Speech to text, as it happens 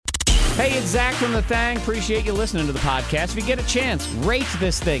Hey, it's Zach from The Thang. Appreciate you listening to the podcast. If you get a chance, rate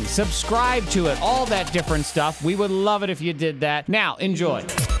this thing, subscribe to it, all that different stuff. We would love it if you did that. Now, enjoy.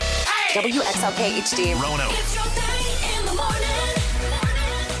 WXLK HD. Rono. It's your thing in the morning.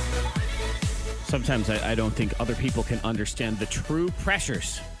 Sometimes I don't think other people can understand the true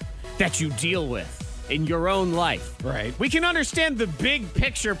pressures that you deal with in your own life. Right. We can understand the big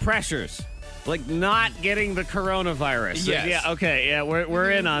picture pressures. Like not getting the coronavirus. Yes. Yeah, okay. Yeah, we're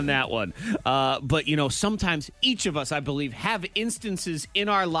in on that one. But, you know, sometimes each of us, I believe, have instances in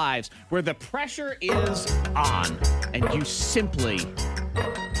our lives where the pressure is on and you simply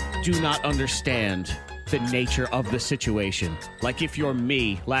do not understand the nature of the situation. Like if you're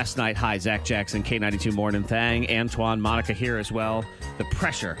me last night. Hi, Zach Jackson, K92 Morning Thang, Antoine, Monica here as well. The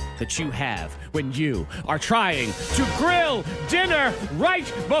pressure that you have when you are trying to grill dinner right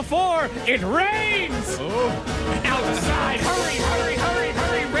before it rains. Outside, hurry,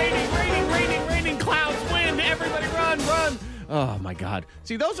 raining, clouds, wind, everybody run. Oh, my God.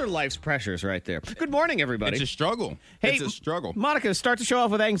 See, those are life's pressures right there. Good morning, everybody. It's a struggle. Hey, it's a struggle. Monica, start the show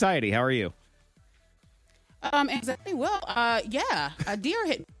off with anxiety. How are you? Exactly. Well, yeah, a deer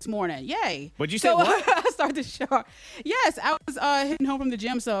hit this morning. Yay. What'd you say? So, What? I started the show. Yes, I was heading home from the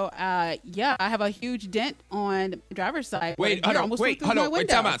gym. So, yeah, I have a huge dent on the driver's side. Wait, hold on. Wait,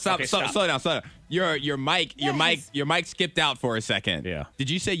 time out. Stop. Slow down. Your mic skipped out for a second. Yeah. Did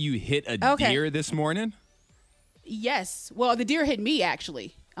you say you hit a deer this morning? Yes. Well, the deer hit me,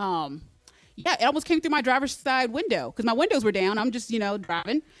 actually. Yeah, it almost came through my driver's side window because my windows were down. I'm just,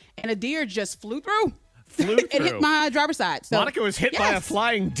 driving, and a deer just flew through. It hit my driver's side. So, Monica was hit by a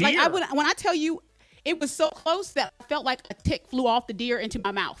flying deer. Like when I tell you, it was so close that I felt like a tick flew off the deer into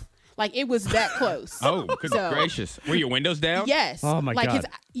my mouth. Like it was that close. Oh, good gracious! Were your windows down? Yes. Oh my God.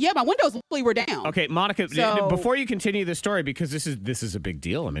 My windows literally were down. Okay, Monica, before you continue the story, because this is a big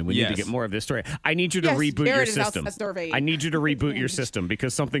deal. I mean, we need to get more of this story. I need you to reboot your system. I need you to reboot your system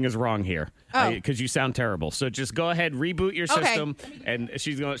because something is wrong here. Because you sound terrible. So just go ahead, reboot your system, and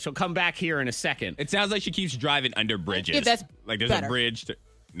she'll come back here in a second. It sounds like she keeps driving under bridges. If that's like there's better. a bridge.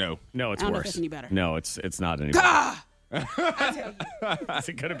 No, it's I don't worse. know if it's any better. No, it's not any better. I tell you. Is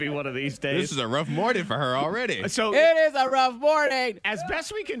it going to be one of these days? This is a rough morning for her already. So It is a rough morning. as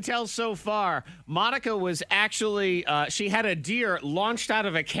best we can tell so far, Monica was actually, she had a deer launched out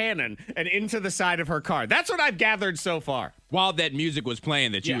of a cannon and into the side of her car. That's what I've gathered so far. While that music was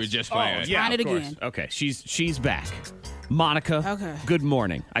playing that you were just playing. Yeah, Trying it of course. again. Okay, she's back. Monica, Okay. good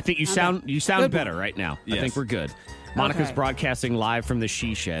morning. I think you sound Good better morning. right now. Yes. I think we're good. Monica's Okay. broadcasting live from the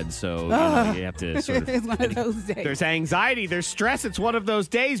she shed, so you have to sort of... It's one of those days. There's anxiety, there's stress. It's one of those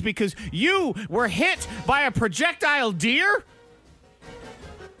days because you were hit by a projectile deer?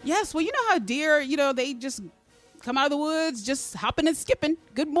 Yes, well, you know how deer, they just come out of the woods, just hopping and skipping.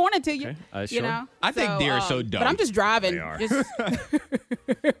 Good morning to you. Okay, You sure. know? I think deer are so dumb. But I'm just driving. They are. Just,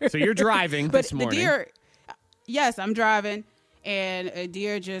 So you're driving but this morning. the deer, yes, I'm driving, and a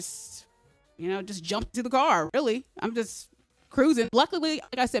deer just, just jumped to the car. Really, I'm just cruising. Luckily,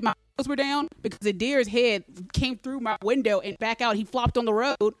 like I said, my windows were down because the deer's head came through my window and back out. He flopped on the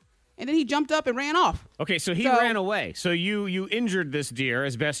road, and then he jumped up and ran off. Okay, so he ran away. So you injured this deer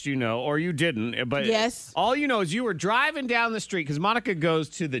as best you know, or you didn't. But Yes. all you know is you were driving down the street because Monica goes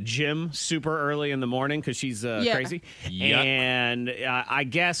to the gym super early in the morning because she's crazy. Yuck. And I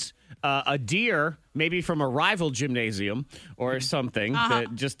guess a deer, maybe from a rival gymnasium or something,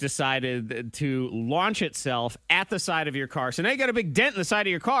 that just decided to launch itself at the side of your car. So now you got a big dent in the side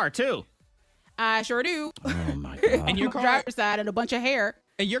of your car, too. I sure do. Oh, my God. And your car, Driver's side and a bunch of hair.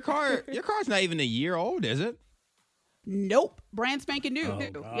 and your car's not even a year old, is it? Nope. Brand spanking new.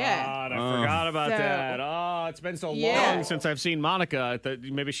 too. Yeah. God, I forgot about So- that. Oh, it's been so Yeah. long since I've seen Monica. I thought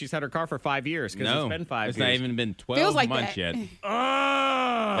maybe she's had her car for 5 years because No, it's been 5 it's years. not even been 12 Feels like months that. yet.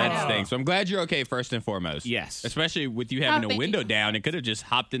 Oh. That stinks. So I'm glad you're okay first and foremost. Yes. Especially with you having a thank window you. down, it could have just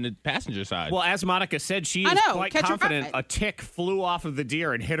hopped in the passenger side. Well, as Monica said, she I is know, quite catch your confident ride. a tick flew off of the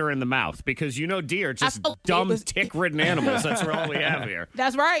deer and hit her in the mouth because deer, just felt it dumb, was- tick-ridden animals. That's all we have here.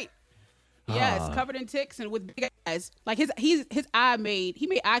 That's right. Yes, covered in ticks and with big eyes. Like his eye made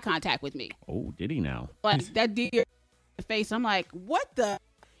eye contact with me. Oh, did he now? Like that deer face. I'm like, what the?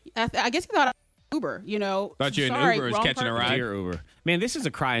 I guess he thought I was Uber. Thought you an Sorry, Uber was wrong catching a person. ride? Dear Uber. Man, this is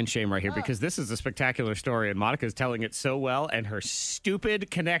a crying shame right here because this is a spectacular story and Monica's telling it so well and her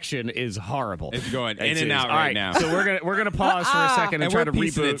stupid connection is horrible. It's going in It and is. out All right now. So we're gonna pause for a second and And try we're to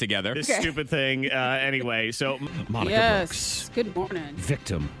piecing reboot it together. this Okay. stupid thing. Anyway, so Monica Yes. Brooks, Good morning.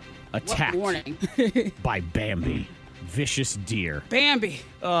 victim, What attacked morning? by Bambi, vicious deer. Bambi.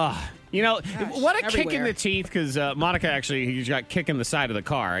 Ugh. You know, what a kick in everywhere. the teeth, because Monica actually he got kick in the side of the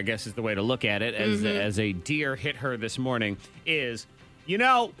car, I guess is the way to look at it, as a deer hit her this morning, is,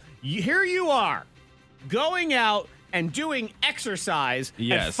 here you are, going out and doing exercise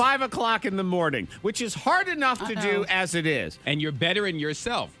at 5 o'clock in the morning, which is hard enough to do as it is. And you're bettering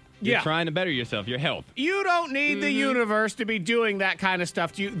yourself. You're trying to better yourself, your health. You don't need the universe to be doing that kind of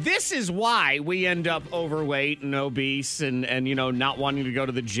stuff to you. This is why we end up overweight and obese and not wanting to go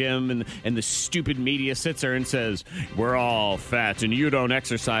to the gym, and the stupid media sits there and says, we're all fat and you don't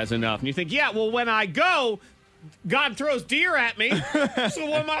exercise enough. And you think, yeah, well, when I go, God throws deer at me. So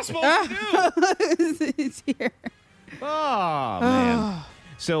what am I supposed to do? It's here. Oh, man.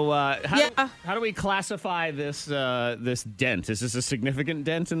 So how do we classify this dent? Is this a significant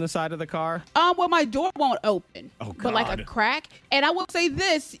dent in the side of the car? Well, my door won't open. Oh, But like a God. crack. And I will say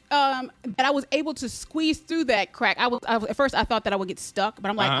this, that I was able to squeeze through that crack. At first I thought that I would get stuck, but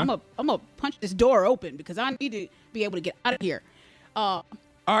I'm like, I'm gonna punch this door open because I need to be able to get out of here. All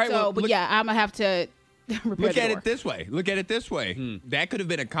right. So, well, I'm gonna have to repair Look the at door. it this way. That could have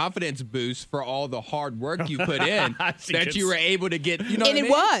been a confidence boost for all the hard work you put in that you were able to get. You know, And what I it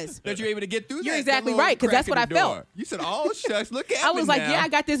mean? was. That you were able to get through. You're that exactly little right, 'cause crack that's what in I the felt. door. You said, "Oh shucks, look at I me was like, now." yeah, I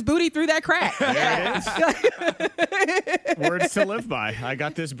got this booty through that crack. Words to live by. I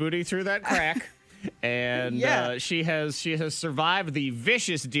got this booty through that crack. And Yeah. she has survived the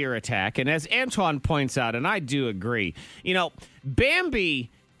vicious deer attack. And as Antoine points out, and I do agree,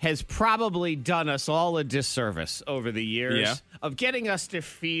 Bambi has probably done us all a disservice over the years of getting us to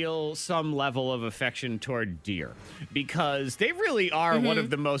feel some level of affection toward deer, because they really are one of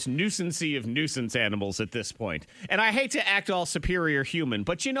the most nuisancey of nuisance animals at this point. And I hate to act all superior human,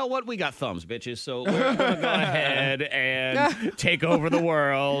 but you know what? We got thumbs, bitches. So we're going to go ahead and take over the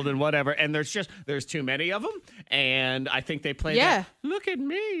world and whatever. And there's too many of them. And I think they play that, look at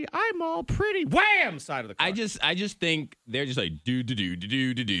me, I'm all pretty, wham, side of the car. I just think they're just like do,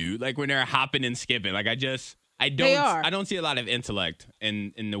 like when they're hopping and skipping. Like I don't see a lot of intellect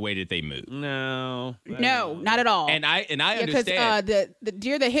in the way that they move. No, not at all. And I because understand. the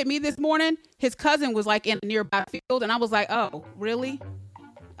deer that hit me this morning, his cousin was like in a nearby field, and I was like, oh, really?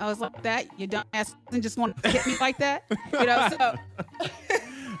 I was like, that? You dumbass just want to hit me like that? So...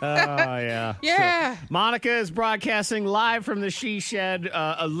 Oh, yeah. Yeah. So, Monica is broadcasting live from the She Shed,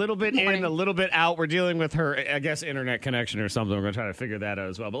 a little bit in, a little bit out. We're dealing with her, I guess, internet connection or something. We're going to try to figure that out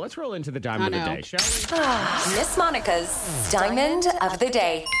as well. But let's roll into the Diamond of the Day, shall we? Miss Monica's Diamond of the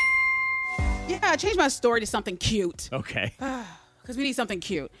Day. Yeah, I changed my story to something cute. Okay. Because we need something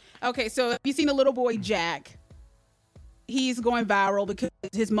cute. Okay, so have you seen the little boy, Jack? He's going viral because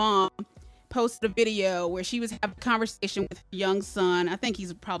his mom posted a video where she was having a conversation with her young son. I think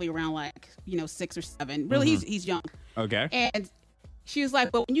he's probably around 6 or 7. Really, he's young. Okay. And she was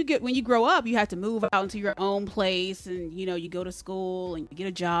like, but when you grow up, you have to move out into your own place, and you go to school and you get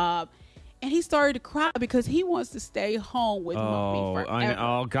a job. And he started to cry because he wants to stay home with mommy forever.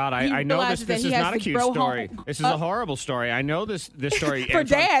 Oh, God, He I know realizes this that is he has not a to cute grow story. home. This is a horrible story. I know this story. For Antoine.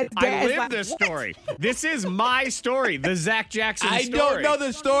 Dad, I Dad's live like, this what? story. This is my story, the Zach Jackson I story. don't know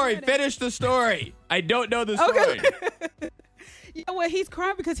the story. Finish the story. I don't know the story. You know what? He's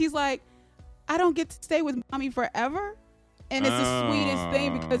crying because he's like, I don't get to stay with mommy forever. And it's the sweetest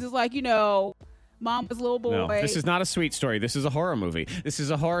thing because it's like, mama's little boy. No, this is not a sweet story. This is a horror movie. This is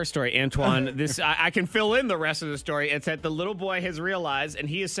a horror story, Antoine. I can fill in the rest of the story. It's that the little boy has realized, and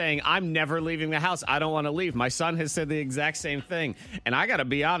he is saying, I'm never leaving the house. I don't want to leave. My son has said the exact same thing. And I got to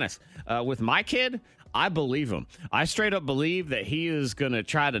be honest, with my kid, I believe him. I straight up believe that he is going to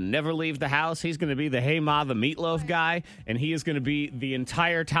try to never leave the house. He's going to be the Hey Ma, the meatloaf guy, and he is going to be the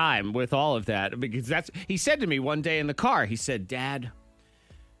entire time with all of that. Because he said to me one day in the car, he said, Dad,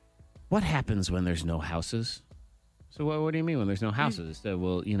 what happens when there's no houses? So what do you mean when there's no houses? I said,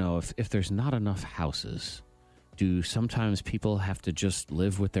 well, if there's not enough houses, do sometimes people have to just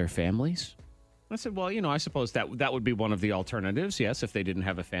live with their families? I said, well, I suppose that would be one of the alternatives, yes, if they didn't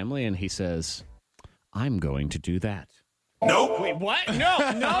have a family. And he says, I'm going to do that. Nope. Wait, what?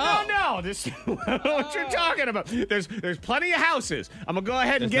 No. This what you're talking about. There's plenty of houses. I'm gonna go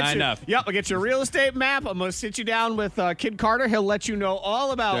ahead and There's get not you. enough. Yep, I'll get you a real estate map. I'm gonna sit you down with Kid Carter. He'll let you know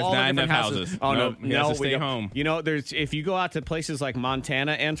all about There's all the not different enough houses. houses. Oh Nope, he has to we stay don't. home. There's if you go out to places like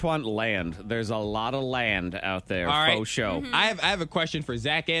Montana, Antoine, land. There's a lot of land out there. All right. Faux show. I have a question for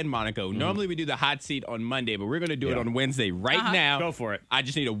Zach and Monica. Normally we do the hot seat on Monday, but we're going to do it on Wednesday right now. Go for it. I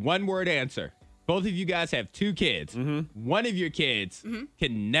just need a one-word answer. Both of you guys have 2 kids. One of your kids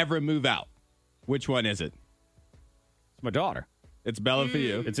can never move out. Which one is it? It's my daughter. It's Bella for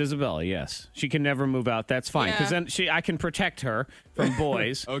you. It's Isabella, yes. She can never move out. That's fine. Because then I can protect her from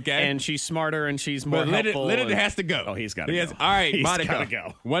boys. Okay. And she's smarter and she's more But helpful. Leonard has to go. Oh, he's got to go. All right, He's Monica. gotta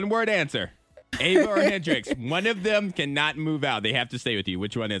go. One word answer. Ava or Hendrix. One of them cannot move out. They have to stay with you.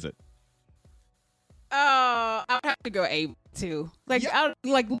 Which one is it? I would have to go Ava too. Like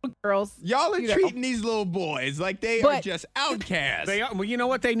like little girls. Y'all are treating these little boys like they are just outcasts. They are, well, you know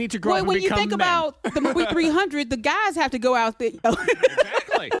what? They need to grow Well, up when and you become think men. about the movie 300, the guys have to go out there.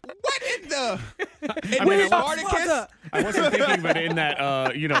 Exactly. What in the? I mean, Spartacus? I wasn't thinking of it in that,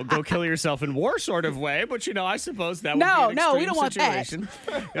 go kill yourself in war sort of way, but, I suppose that would be an No, we extreme don't want that. situation.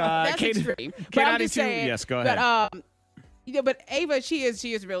 That's Kate, extreme. Kate But I'm just saying, yes, go ahead. But, but Ava, she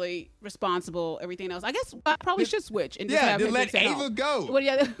is really responsible. Everything else, I guess, I probably should switch and just have then him let fix it Ava home. go. What do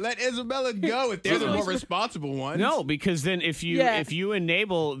you? Let Isabella go if they're the more responsible ones. No, because then if you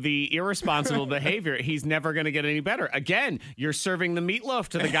enable the irresponsible behavior, he's never going to get any better. Again, you're serving the meatloaf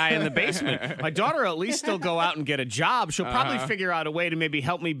to the guy in the basement. My daughter will at least still go out and get a job. She'll probably figure out a way to maybe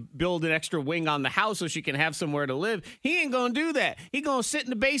help me build an extra wing on the house so she can have somewhere to live. He ain't going to do that. He going to sit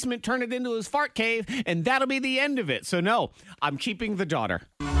in the basement, turn it into his fart cave, and that'll be the end of it. So no, I'm keeping the daughter.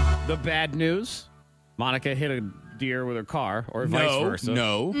 The bad news, Monica hit a deer with her car, or vice versa.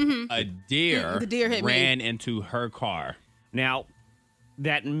 No, a deer, The deer hit me. ran into her car. Now,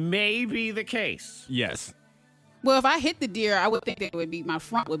 that may be the case. Yes, Well, if I hit the deer, I would think that my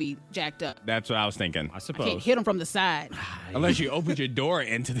front would be jacked up. that's what I was thinking. I I suppose. can't hit him from the side. Unless you opened your door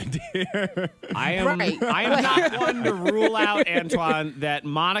into the deer. I am Right. I am not one to rule out, Antoine, that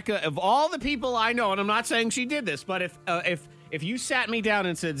Monica, of all the people I know, and I'm not saying she did this, but if you sat me down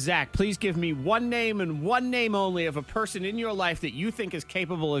and said, Zach, please give me one name and one name only of a person in your life that you think is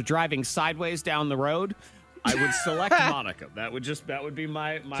capable of driving sideways down the road, I would select Monica. That would be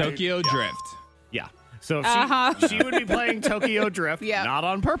my Tokyo Drift. Yeah. So if she would be playing Tokyo Drift, Yep. not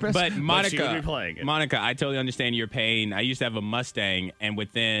on purpose, But Monica, she would be playing it. Monica, I totally understand your pain. I used to have a Mustang, and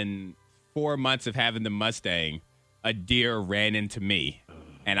within 4 months of having the Mustang, a deer ran into me,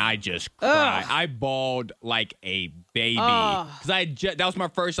 and I just cried. I bawled like a baby because that was my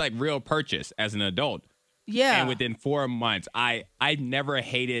first real purchase as an adult. Yeah. And within 4 months, I never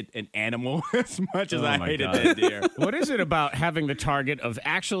hated an animal as much as Oh I my hated God. that deer. What is it about having the target of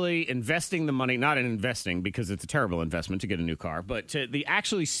actually investing the money, not in investing because it's a terrible investment to get a new car, but to the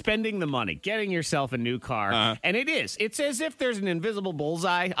actually spending the money, getting yourself a new car. And it's as if there's an invisible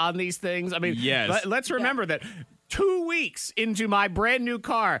bullseye on these things. I mean, Yes. let's remember that 2 weeks into my brand new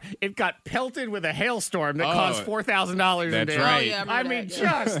car, it got pelted with a hailstorm that cost $4,000 a That's day. right. Oh, yeah, I mean,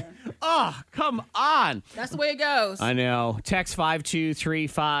 just, come on. That's the way it goes. I know. Text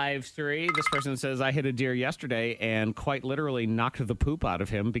 52353. This person says, I hit a deer yesterday and quite literally knocked the poop out of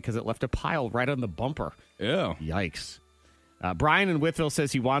him because it left a pile right on the bumper. Ew. Yikes. Brian in Whitfield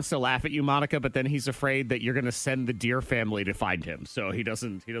says he wants to laugh at you, Monica, but then he's afraid that you're going to send the deer family to find him. So he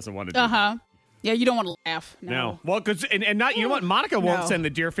doesn't want to do that. Yeah, you don't want to laugh. No. Well, because, and not, you know what? Monica won't No. send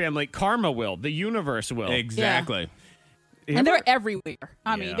the deer family. Karma will. The universe will. Exactly. And they're everywhere.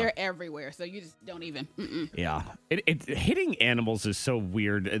 I mean, Yeah. they're everywhere. So you just don't even. Yeah, hitting animals is so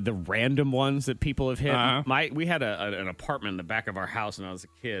weird. The random ones that people have hit. We had an apartment in the back of our house when I was a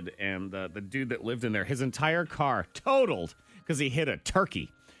kid, and the dude that lived in there, his entire car totaled because he hit a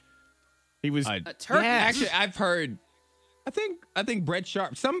turkey. He was A turkey? Yeah. Actually, I've heard. I think Brett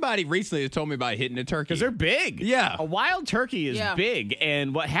Sharp. Somebody recently has told me about hitting a turkey because they're big. Yeah. A wild turkey is Yeah. big,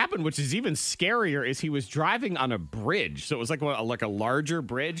 and what happened, which is even scarier, is he was driving on a bridge. So it was like a larger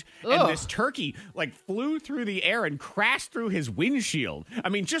bridge, and this turkey flew through the air and crashed through his windshield. I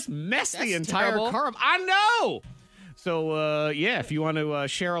mean, just messed the That's entire terrible. car up. I know. So if you want to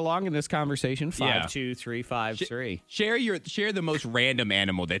share along in this conversation, 52353. Share the most random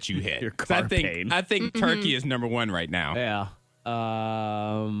animal that you hit. Your 'Cause car I think pain. I think turkey is number one right now. Yeah.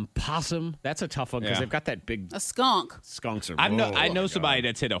 Possum. That's a tough one because Yeah. they've got that big A skunk. skunks. I know God. somebody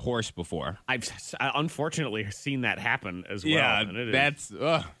that's hit a horse before. I've unfortunately seen that happen as well. Yeah, and it is- that's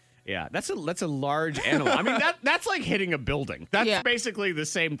Yeah, that's a large animal. I mean, that's like hitting a building. That's basically the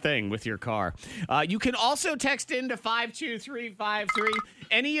same thing with your car. You can also text into 52353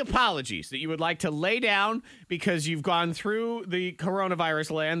 any apologies that you would like to lay down because you've gone through the coronavirus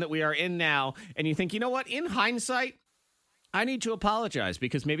land that we are in now, and you think, you know what, in hindsight, I need to apologize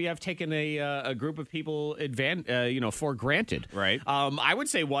because maybe I've taken a group of people for granted. Right. I would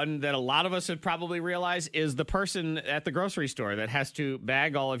say one that a lot of us have probably realized is the person at the grocery store that has to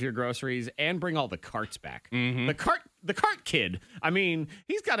bag all of your groceries and bring all the carts back. The the cart kid. I mean,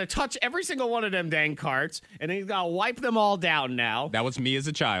 he's got to touch every single one of them dang carts, and he's got to wipe them all down now. That was me as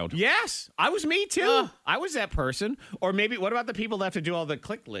a child. Yes, I was me too. I was that person. Or maybe, what about the people that have to do all the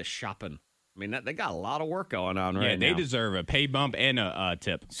click list shopping? I mean, they got a lot of work going on right now. Yeah, they deserve a pay bump and a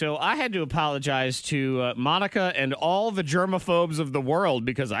tip. So I had to apologize to Monica and all the germaphobes of the world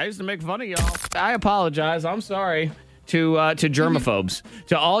because I used to make fun of y'all. I apologize. I'm sorry. To germaphobes,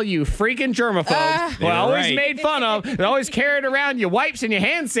 to all you freaking germaphobes who I always made fun of, and always carried around your wipes and your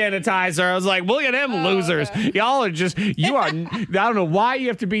hand sanitizer. I was like, look at them losers. Y'all are just, I don't know why you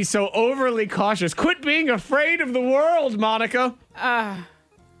have to be so overly cautious. Quit being afraid of the world, Monica.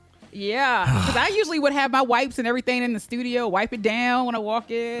 Yeah, because I usually would have my wipes and everything in the studio, wipe it down when I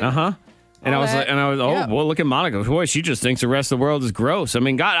walk in. And I was that. like, well, look at Monica. Boy, she just thinks the rest of the world is gross. I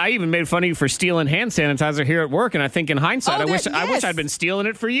mean, God, I even made fun of you for stealing hand sanitizer here at work, and I think in hindsight, I wish I'd been stealing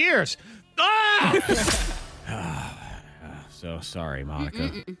it for years. So sorry,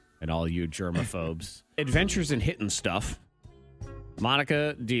 Monica, and all you germaphobes. Adventures in hitting stuff.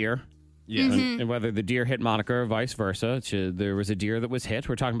 Monica, deer. Yes. And whether the deer hit Monica or vice versa. There was a deer that was hit.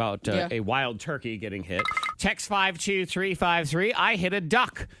 We're talking about a wild turkey getting hit. Text 52353. I hit a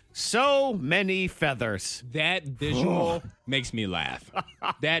duck. So many feathers. That visual makes me laugh.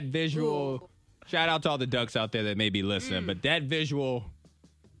 That visual. Shout out to all the ducks out there that may be listening, but that visual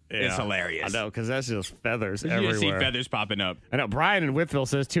is hilarious. I know, because that's just feathers You everywhere. just see feathers popping up. I know Brian in Whitfield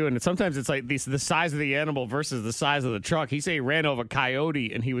says too, and sometimes it's like the size of the animal versus the size of the truck. He said he ran over a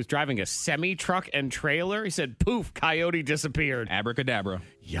coyote and he was driving a semi truck and trailer. He said, "Poof, coyote disappeared." Abracadabra.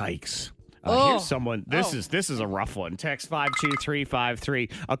 Yikes. Here's someone. This is a rough one. Text 52353.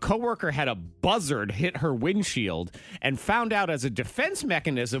 A coworker had a buzzard hit her windshield and found out as a defense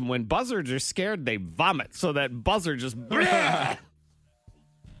mechanism when buzzards are scared, they vomit. So that buzzard just. I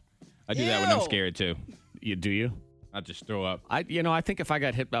do that when I'm scared too. Do you? I just throw up. I think if I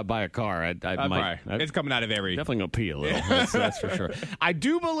got hit by a car, I might. It's coming out of every. Definitely gonna pee a little. That's for sure. I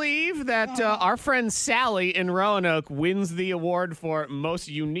do believe that our friend Sally in Roanoke wins the award for most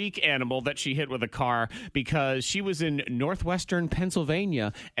unique animal that she hit with a car because she was in northwestern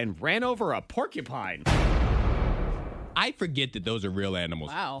Pennsylvania and ran over a porcupine. I forget that those are real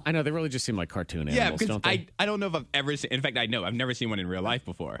animals. Wow. I know, they really just seem like cartoon Yeah, animals, because don't they? I don't know if I've ever seen. In fact, I know I've never seen one in real life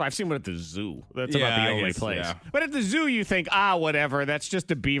before. I've seen one at the zoo. That's Yeah, about the I only guess, place. yeah. But at the zoo, you think, whatever. That's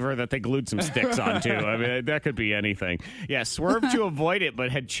just a beaver that they glued some sticks onto. I mean, that could be anything. Yeah, swerved to avoid it,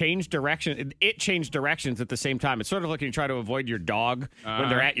 but had changed direction. It changed directions at the same time. It's sort of like you try to avoid your dog when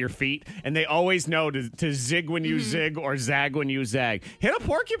they're at your feet, and they always know to zig when you zig or zag when you zag. Hit a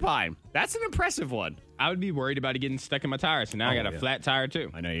porcupine. That's an impressive one. I would be worried about it getting stuck in my tire, so now I got a flat tire too.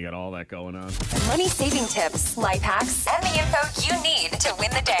 I know you got all that going on. Money saving tips, life hacks, and the info you need to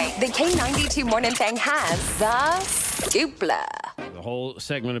win the day. The K92 Morning Thing has the Dupla. The whole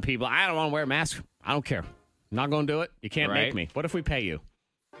segment of people, I don't want to wear a mask. I don't care. I'm not going to do it. You can't make Right. me. What if we pay you?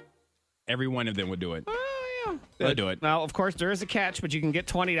 Every one of them would do it. Oh, yeah. They'll do it. Now, of course, there is a catch, but you can get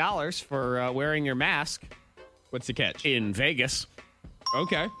 $20 for wearing your mask What's the catch? in Vegas.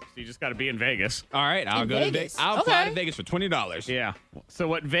 Okay. So you just got to be in Vegas. All right. I'll In go Vegas? to Vegas. I'll fly Okay. to Vegas for $20. Yeah. So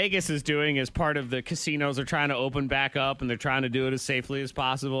what Vegas is doing is part of the casinos are trying to open back up, and they're trying to do it as safely as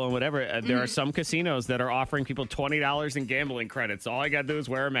possible and whatever. There are some casinos that are offering people $20 in gambling credits. All I got to do is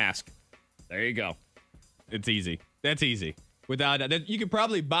wear a mask. There you go. It's easy. That's easy. Without that, you could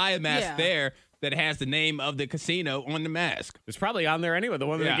probably buy a mask Yeah. there that has the name of the casino on the mask. It's probably on there anyway. The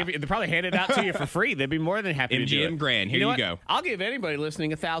one that Yeah. they give you, they probably hand it out to you for free. They'd be more than happy to do MGM it. Grand. Here know you what? go. I'll give anybody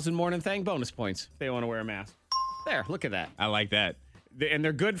listening 1,000 Morning Thing bonus points if they want to wear a mask. There, look at that. I like that. And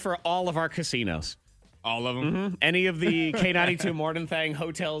they're good for all of our casinos. All of them. Any of the K92 Morning Thing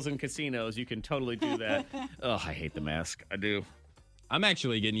hotels and casinos, you can totally do that. Oh, I hate the mask. I do. I'm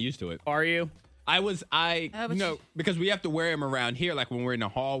actually getting used to it. Are you? but because we have to wear them around here, like when we're in the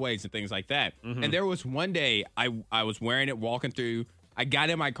hallways and things like that. And there was one day I was wearing it, walking through. I got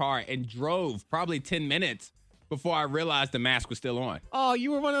in my car and drove probably 10 minutes before I realized the mask was still on. Oh,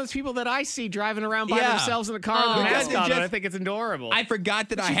 you were one of those people that I see driving around by Yeah. themselves in the car with a Because mask it on. just- And I think it's adorable. I forgot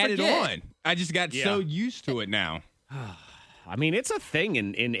that I you had forget? it on. I just got so used to it now. I mean, it's a thing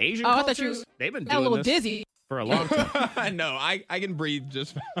in Asian Oh, I thought cultures. you They've been got a doing little this dizzy. for a long time. No, I can breathe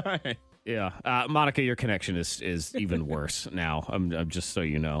just fine. Yeah, Monica, your connection is even worse now. I'm just so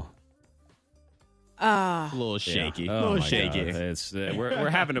you know. A little shaky. Oh A little my shaky. God. It's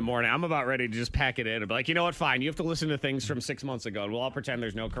we're having a morning. I'm about ready to just pack it in and be like, you know what? Fine. You have to listen to things from 6 months ago, and we'll all pretend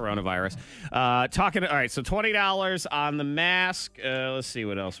there's no coronavirus. All right. So $20 on the mask. Let's see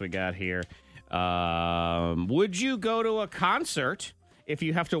what else we got here. Would you go to a concert if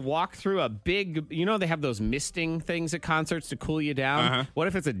you have to walk through a big, they have those misting things at concerts to cool you down. What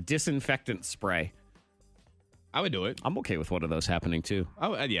if it's a disinfectant spray? I would do it. I'm okay with one of those happening too. I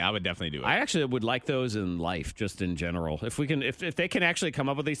would definitely do it. I actually would like those in life, just in general. If they can actually come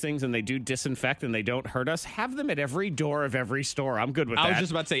up with these things and they do disinfect and they don't hurt us, have them at every door of every store. I'm good with that. I was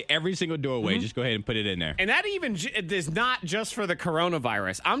just about to say every single doorway. Just go ahead and put it in there. And that even is not just for the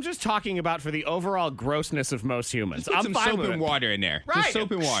coronavirus. I'm just talking about for the overall grossness of most humans. Put some soap and water in there. Right. Just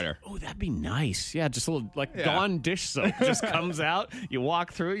soap and water. Oh, that'd be nice. Yeah, just a little Dawn dish soap just comes out. You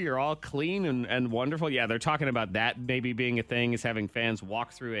walk through, you're all clean and wonderful. Yeah, they're talking about that maybe being a thing, is having fans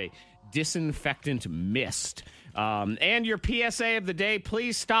walk through a disinfectant mist. And your PSA of the day,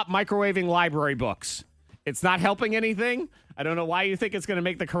 please stop microwaving library books. It's not helping anything. I don't know why you think it's going to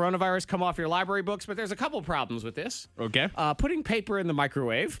make the coronavirus come off your library books, but there's a couple problems with this. Okay. Putting paper in the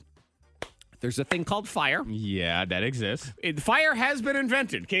microwave. There's a thing called fire. Yeah, that exists. Fire has been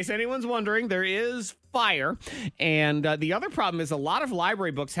invented. In case anyone's wondering, there is fire. And the other problem is a lot of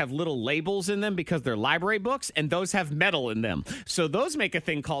library books have little labels in them because they're library books, and those have metal in them. So those make a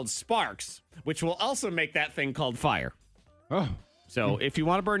thing called sparks, which will also make that thing called fire. Oh. So if you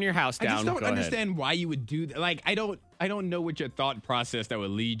want to burn your house down, I just don't go ahead. understand why you would do that. Like, I don't know what your thought process that would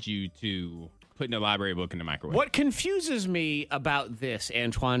lead you to putting a library book in the microwave. What confuses me about this,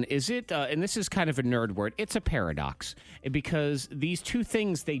 Antoine, is it, and this is kind of a nerd word, it's a paradox. Because these two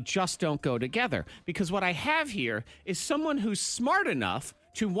things, they just don't go together. Because what I have here is someone who's smart enough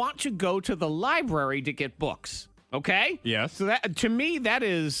to want to go to the library to get books. Okay? Yes. So that, to me, that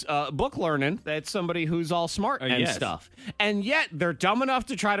is book learning. That's somebody who's all smart and yes. stuff. And yet, they're dumb enough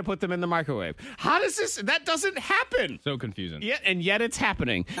to try to put them in the microwave. How does this? That doesn't happen. So confusing. Yeah, and yet it's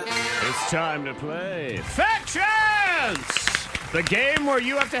happening. It's time to play Fat Chance! The game where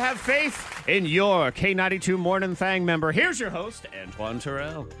you have to have faith in your K92 Morning Thang member. Here's your host, Antoine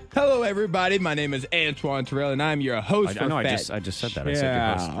Terrell. Hello, everybody. My name is Antoine Terrell, and I'm your host for Fat. I just said that. I said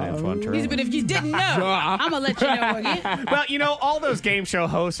your host, Antoine Terrell. But if you didn't know, I'm going to let you know again. Well, all those game show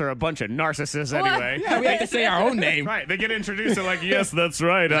hosts are a bunch of narcissists anyway. Yeah, we have to say our own name. Right. They get introduced and like, yes, that's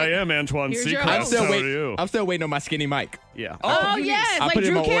right. I am Antoine Here's your Seacrest. host. I'm still waiting on my skinny mic. Yeah. Oh, yes. I like put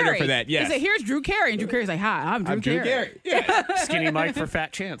in Drew my Carey. order for that, yes. He said, here's Drew Carey. And Drew Carey's like, hi, I'm Drew Carey. Yeah. Skinny Mike for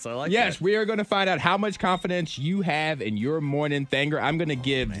Fat Chance. I like Yes, that. we are going to find out how much confidence you have in your morning thanger. I'm going to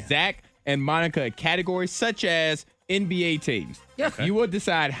give Zach and Monica a category such as NBA teams. Okay. You will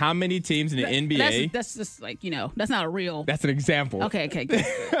decide how many teams in the NBA. That's just like, that's not a real. That's an example. Okay, good.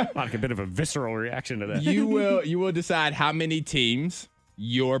 Like a bit of a visceral reaction to that. You will decide how many teams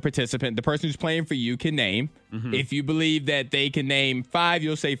your participant, the person who's playing for you, can name. Mm-hmm. If you believe that they can name 5,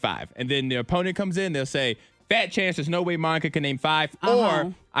 you'll say 5. And then the opponent comes in, they'll say, Fat chance there's no way Monica can name 5,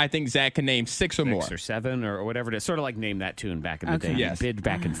 or I think Zach can name 6 or more. 6 or 7 or whatever it is. Sort of like Name That Tune back in the day. Yes. Bid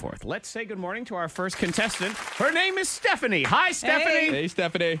back and forth. Let's say good morning to our first contestant. Her name is Stephanie. Hi, Stephanie. Hey,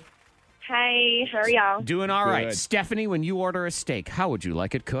 Stephanie. Hey, how are y'all? Doing all right. Good. Stephanie, when you order a steak, how would you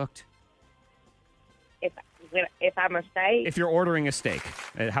like it cooked? If I'm a steak? If you're ordering a steak,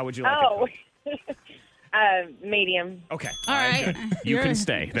 how would you like it cooked? Medium. Okay. All right. You can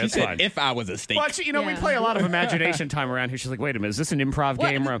stay. That's She said, fine. if I was a steak. Well, we Yeah. play a lot of imagination time around here. She's like, wait a minute, is this an improv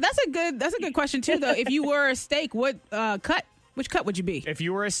game? Well, that's a good question too, though. If you were a steak, which cut would you be? If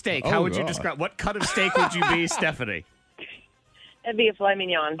you were a steak, Oh, how would you God. describe, what cut of steak would you be, Stephanie? It'd be a filet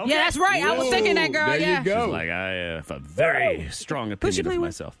mignon. Okay. Yeah, that's right. I was thinking that, girl. There yeah. you go. She's like, I have a very strong she opinion play of with?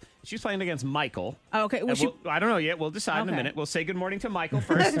 myself. She's playing against Michael. Oh, okay. And I don't know yet. We'll decide in a Okay. minute. We'll say good morning to Michael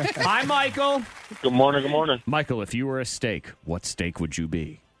first. Hi, Michael. Good morning, good morning. Michael, if you were a steak, what steak would you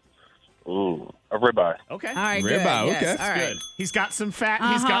be? Ooh, a ribeye. Okay. All right, good. Ribeye, Yes, okay. all right. Good. He's got some fat.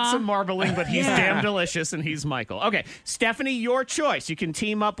 He's got some marbling, but he's Yeah. damn delicious, and he's Michael. Okay, Stephanie, your choice. You can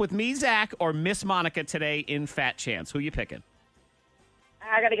team up with me, Zach, or Miss Monica today in Fat Chance. Who you picking?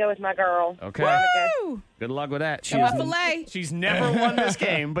 I got to go with my girl. Okay. Monica. Woo! Good luck with that. Come on, filet. She's never won this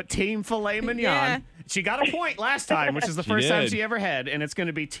game, but Team Filet Mignon. Yeah. She got a point last time, which is the first time did. she ever had, and it's going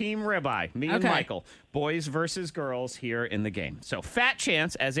to be Team Ribeye, me and Okay. Michael, boys versus girls here in the game. So Fat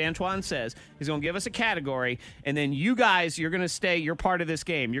Chance, as Antoine says, is going to give us a category, and then you guys, you're going to stay, you're part of this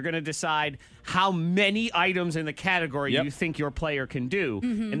game. You're going to decide how many items in the category Yep. you think your player can do,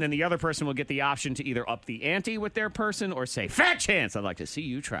 Mm-hmm. and then the other person will get the option to either up the ante with their person or say, Fat Chance, I'd like to see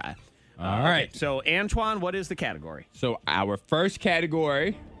you try. All right. So, Antoine, what is the category? So our first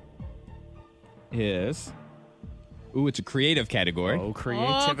category is, it's a creative category. Oh,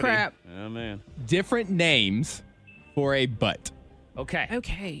 creativity. Oh, crap. Oh, man. Different names for a butt. Okay.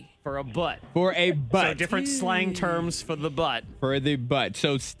 Okay. For a butt. For a So butt. different slang terms for the butt. For the butt.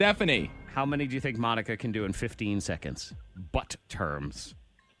 So Stephanie, How many do you think Monica can do in 15 seconds? Butt terms.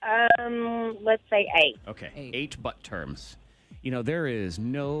 Let's say 8. Okay, Eight. 8 butt terms. You know, there is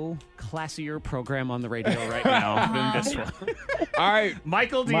no classier program on the radio right now than this one. All right.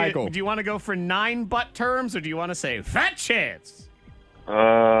 Michael, do Michael. you want to go for 9 butt terms, or do you want to say fat chance?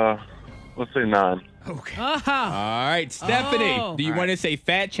 Let's say 9. Okay. All right, Stephanie, Oh. do you All want to say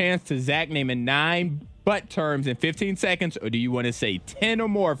fat chance to Zach naming 9 butt terms in 15 seconds, or do you want to say 10 or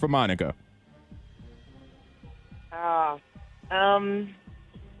more for Monica? I'm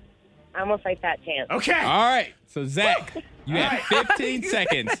going to say fat chance. Okay. All right, so Zach, you have 15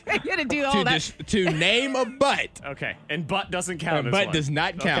 seconds You gotta do all that. to name a butt. Okay. And butt doesn't count as Butt one. does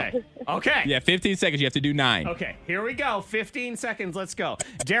not count. Okay. You have 15 seconds. You have to do 9. Okay, here we go. 15 seconds. Let's go.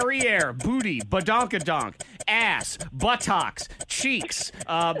 Derriere, booty, badonkadonk, ass, buttocks, cheeks,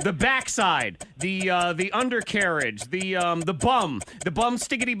 the backside, the undercarriage, the bum,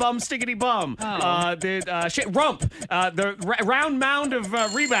 stickety bum, the shit, rump, the round mound of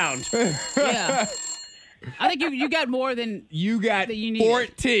rebound. Yeah. I think you got more than You got That you needed.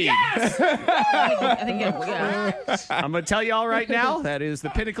 14. I think yeah. I'm gonna tell y'all right now, that is the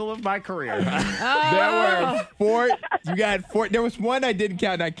pinnacle of my career. There were 4. You got 4. There was one I didn't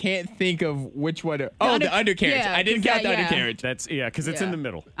count. And I can't think of which one. The undercarriage. yeah, I didn't 'cause count that- the yeah. undercarriage. That's because it's Yeah. in the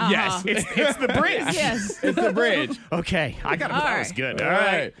middle. Yes, It's the bridge. Yes. it's the bridge. Okay, I got that was right. good. All All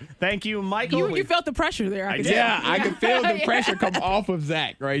right. right. Thank you, Michael. You felt the pressure there. I could did. Yeah, I can feel the pressure come off of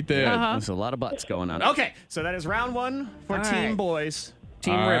Zach right there. There's a lot of butts going on. Okay, so that is round 1 for All Team right. Boys,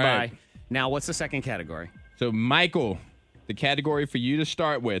 Team All Ribeye. right. Now, what's the second category? So, Michael, the category for you to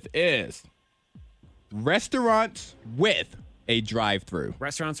start with is restaurants with a drive-through.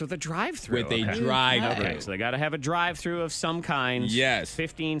 Restaurants with a drive-through. With a Okay. drive-through. Okay, so they got to have a drive-through of some kind. Yes.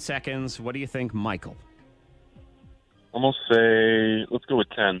 15 seconds. What do you think, Michael? I'm going to say, let's go with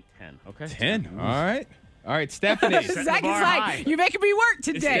 10. 10. Okay. 10. All right. All right, Stephanie. Setting the Zach is bar like, high. you're making me work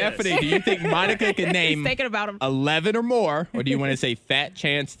today. Stephanie, do you think Monica can name He's thinking about him. 11 or more, or do you want to say fat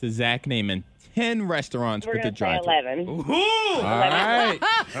chance to Zach naming 10 restaurants We're with a going to say drive-through? 11. Ooh! All right. All Now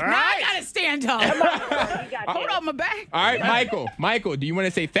I right. gotta stand up. You got Hold 10. on my back. All right, Michael. Michael, do you want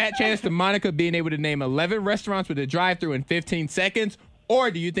to say fat chance to Monica being able to name 11 restaurants with a drive-through in 15 seconds,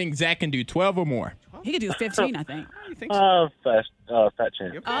 or do you think Zach can do 12 or more? He could do 15, I think. You think so? Fat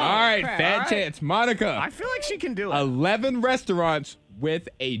chance. Oh, All right, crap. fat All right. chance. Monica, I feel like she can do it. 11 restaurants with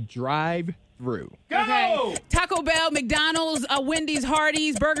a drive-through. Go! Okay. Taco Bell, McDonald's, Wendy's,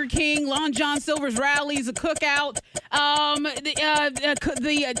 Hardee's, Burger King, Long John Silver's, Rallies, a Cookout,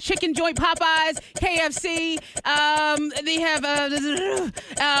 the chicken joint Popeyes, KFC. They have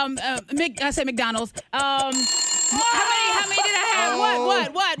I say McDonald's. How many did I have?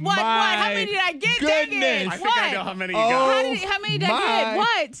 What? How many did I get? Dang goodness. it. I think I What? know how many you Oh. got. How many did I my get?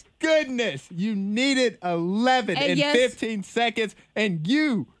 What? Goodness, you needed 11 And in yes. 15 seconds, and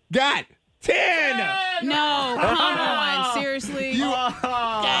you got 10. No, come on. Seriously? The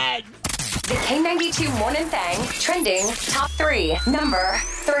K92 Morning Thang trending top 3. Number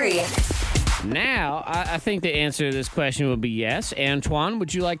 3. Now, I think the answer to this question would be yes. Antoine,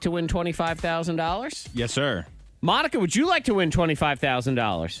 would you like to win $25,000? Yes, sir. Monica, would you like to win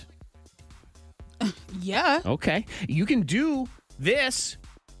 $25,000? Yeah. Okay. You can do this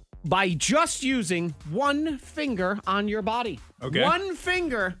by just using one finger on your body. Okay. One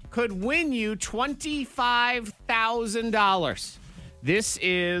finger could win you $25,000. This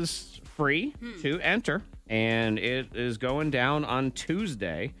is free to enter, and it is going down on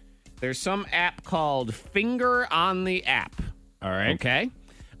Tuesday. There's some app called Finger on the App. All right. Okay.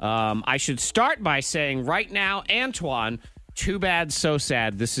 I should start by saying right now, Antoine, too bad, so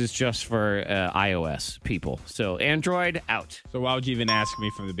sad. This is just for iOS people. So Android out. So why would you even ask me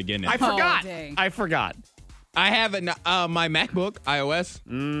from the beginning? I forgot. dang. I forgot. I have my MacBook iOS.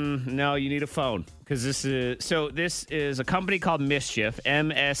 No, you need a phone because this is a company called Mischief,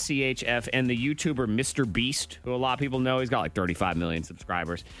 MSCHF, and the YouTuber Mr. Beast, who a lot of people know. He's got like 35 million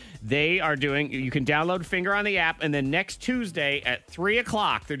subscribers. They are doing. You can download Finger on the App, and then next Tuesday at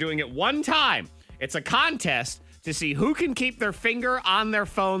 3:00, they're doing it one time. It's a contest to see who can keep their finger on their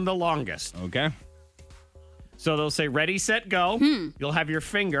phone the longest. Okay. So they'll say ready, set, go. You'll have your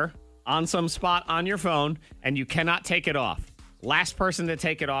finger on some spot on your phone, and you cannot take it off. Last person to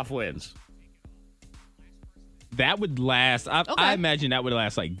take it off wins. That would last. I imagine that would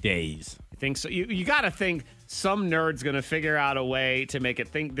last like days. I think so. You got to think some nerd's going to figure out a way to make it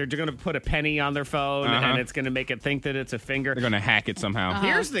think. They're going to put a penny on their phone, and it's going to make it think that it's a finger. They're going to hack it somehow.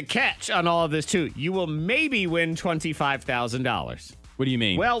 Here's the catch on all of this, too. You will maybe win $25,000. What do you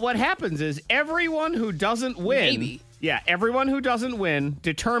mean? Well, what happens is everyone who doesn't win Maybe. Yeah, everyone who doesn't win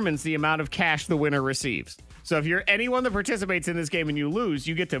determines the amount of cash the winner receives. So if you're anyone that participates in this game and you lose,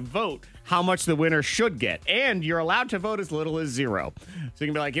 you get to vote how much the winner should get. And you're allowed to vote as little as 0. So you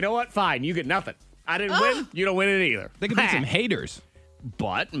can be like, you know what? Fine, you get nothing. I didn't win. You don't win it either. They could be some haters.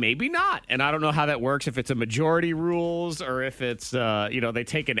 But maybe not. And I don't know how that works, if it's a majority rules or if it's, they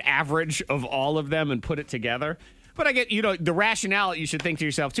take an average of all of them and put it together. But I get, the rationale you should think to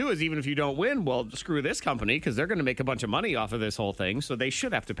yourself, too, is even if you don't win, well, screw this company because they're going to make a bunch of money off of this whole thing. So they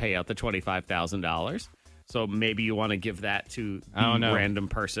should have to pay out the $25,000. So maybe you want to give that to the random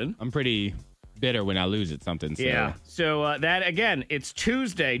person. I'm pretty bitter when I lose at something. So. Yeah. So that, again, it's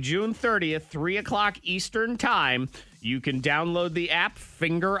Tuesday, June 30th, 3 o'clock Eastern time. You can download the app,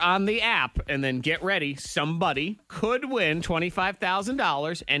 finger on the app, and then get ready. Somebody could win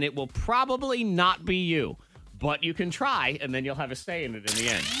 $25,000, and it will probably not be you. But you can try, and then you'll have a say in it in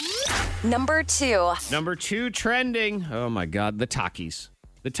the end. Number 2. Number 2 trending. Oh, my God. The Takis.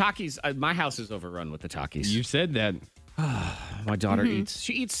 The Takis. My house is overrun with the Takis. You said that. My daughter eats.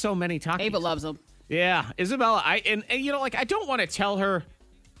 She eats so many Takis. Ava loves them. Yeah. Isabella, I don't want to tell her,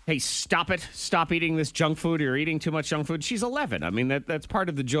 hey, stop it. Stop eating this junk food. You're eating too much junk food. She's 11. I mean, that's part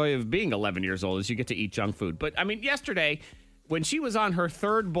of the joy of being 11 years old is you get to eat junk food. But, I mean, yesterday, when she was on her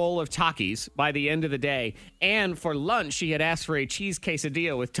 3rd bowl of Takis by the end of the day, and for lunch, she had asked for a cheese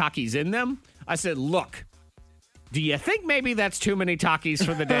quesadilla with Takis in them, I said, look, do you think maybe that's too many Takis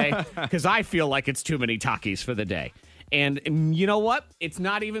for the day? Because I feel like it's too many Takis for the day. And you know what? It's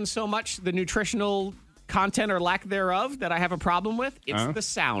not even so much the nutritional content or lack thereof that I have a problem with. It's the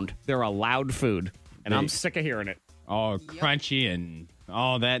sound. They're a loud food, and I'm sick of hearing it. All crunchy and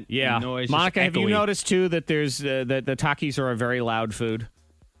all that noise. Monica, have you noticed, too, that there's that the Takis are a very loud food?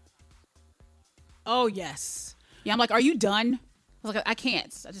 Oh, yes. Yeah, I'm like, are you done? I was like, I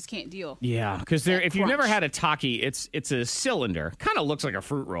just can't deal. Yeah, because if you've never had a Taki, it's a cylinder. Kind of looks like a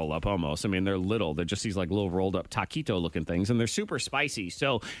fruit roll-up almost. I mean, they're little. They're just these like little rolled-up taquito-looking things, and they're super spicy.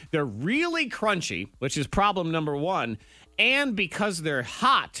 So they're really crunchy, which is problem number 1. And because they're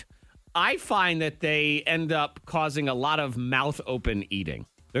hot, I find that they end up causing a lot of mouth-open eating.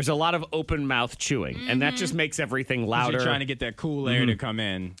 There's a lot of open mouth chewing, and that just makes everything louder. You're trying to get that cool air to come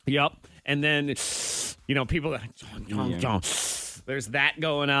in. Yep. And then, people... There's that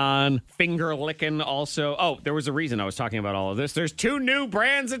going on. Finger licking also. Oh, there was a reason I was talking about all of this. There's 2 new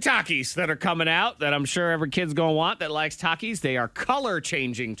brands of Takis that are coming out that I'm sure every kid's going to want that likes Takis. They are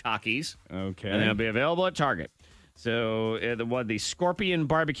color-changing Takis. Okay. And they'll be available at Target. So the Scorpion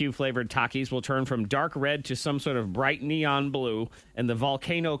barbecue-flavored Takis will turn from dark red to some sort of bright neon blue, and the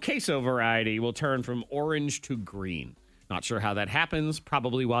Volcano Queso variety will turn from orange to green. Not sure how that happens.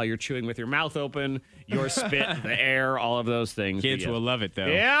 Probably while you're chewing with your mouth open, your spit, the air, all of those things. Kids will love it, though.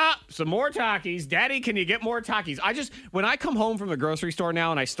 Yeah, some more Takis. Daddy, can you get more Takis? When I come home from the grocery store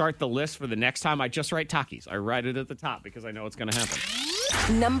now and I start the list for the next time, I just write Takis. I write it at the top because I know it's going to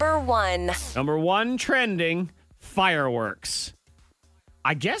happen. Number 1. Number 1 trending, fireworks.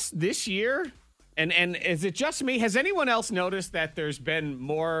 I guess this year, and is it just me? Has anyone else noticed that there's been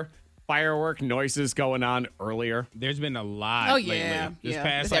more firework noises going on earlier? There's been a lot lately. This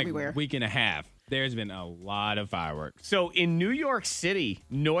past everywhere. Week and a half, there's been a lot of fireworks. So in New York City,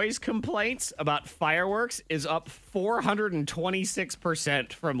 noise complaints about fireworks is up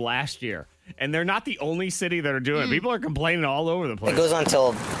 426% from last year. And they're not the only city that are doing it. People are complaining all over the place. It goes on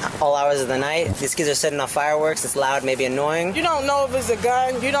till all hours of the night. These kids are setting off fireworks. It's loud, maybe annoying. You don't know if it's a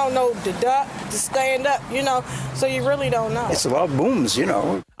gun. You don't know to duck, to stand up, so you really don't know. It's about booms,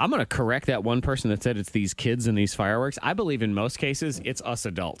 I'm going to correct that one person that said it's these kids and these fireworks. I believe in most cases, it's us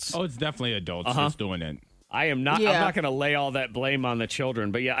adults. Oh, it's definitely adults that's doing it. I'm not going to lay all that blame on the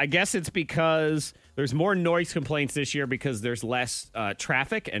children. But yeah, I guess it's because there's more noise complaints this year because there's less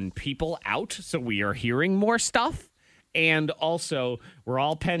traffic and people out. So we are hearing more stuff. And also, we're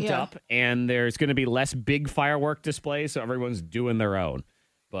all pent up and there's going to be less big firework displays. So everyone's doing their own.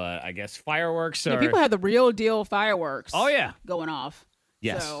 But I guess fireworks are... people have the real deal fireworks going off.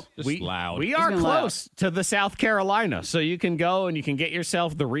 Yes, so. Loud. We are close to the South Carolina, so you can go and you can get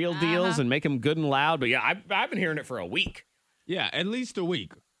yourself the real deals and make them good and loud. But yeah, I've been hearing it for a week. Yeah, at least a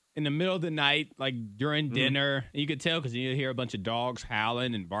week. In the middle of the night, like during dinner, you could tell because you hear a bunch of dogs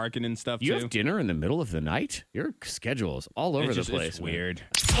howling and barking and stuff, You have dinner in the middle of the night? Your schedule is all over the place. It's weird.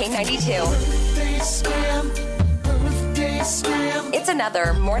 K92. It's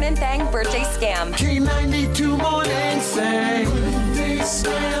another Morning Thang birthday scam. K92 Morning Thang.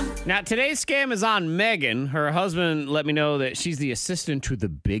 Now, today's scam is on Megan. Her husband let me know that she's the assistant to the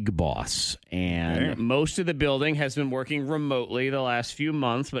big boss. And most of the building has been working remotely the last few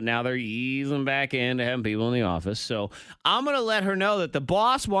months, but now they're easing back into having people in the office. So I'm going to let her know that the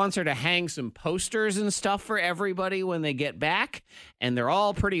boss wants her to hang some posters and stuff for everybody when they get back. And they're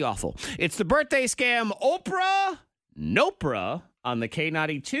all pretty awful. It's the birthday scam, Oprah Nopra, on the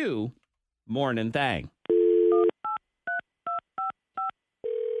K92 Morning Thang.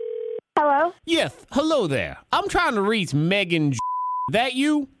 Hello? Yes, hello there. I'm trying to reach Megan. That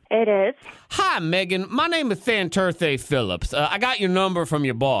you? It is. Hi, Megan. My name is Santurthe Phillips. I got your number from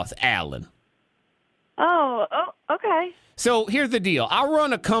your boss, Alan. Oh, okay. So here's the deal. I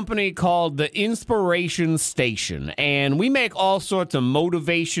run a company called the Inspiration Station, and we make all sorts of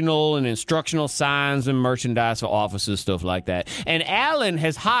motivational and instructional signs and merchandise for offices, stuff like that. And Alan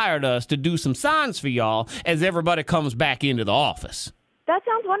has hired us to do some signs for y'all as everybody comes back into the office. That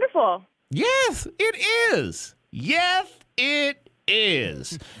sounds wonderful. Yes, it is. Yes, it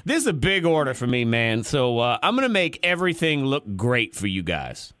is. This is a big order for me, man. So I'm going to make everything look great for you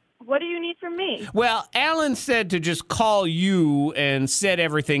guys. What do you need from me? Well, Alan said to just call you and set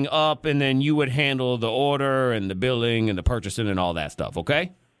everything up, and then you would handle the order and the billing and the purchasing and all that stuff,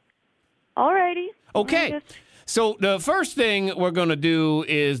 okay? Alrighty. Okay. So the first thing we're going to do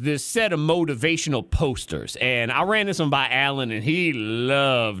is this set of motivational posters. And I ran this one by Alan, and he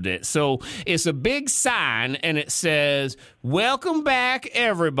loved it. So it's a big sign, and it says, "Welcome back,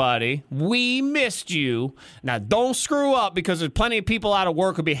 everybody. We missed you. Now, don't screw up, because there's plenty of people out of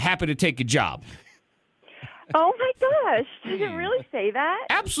work who'll be happy to take your job." Oh, my gosh. Does it really say that?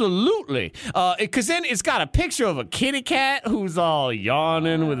 Absolutely. Because then it's got a picture of a kitty cat who's all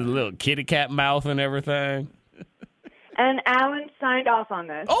yawning with a little kitty cat mouth and everything. And Alan signed off on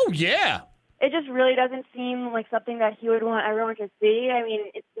this. Oh, yeah. It just really doesn't seem like something that he would want everyone to see. I mean,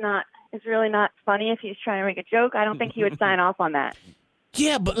 it's really not funny if he's trying to make a joke. I don't think he would sign off on that.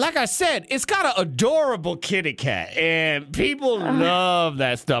 Yeah, but like I said, it's got an adorable kitty cat, and people love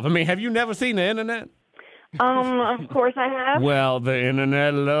that stuff. I mean, have you never seen the internet? Of course I have. Well, the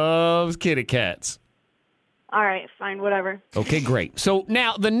internet loves kitty cats. All right, fine, whatever. Okay, great. So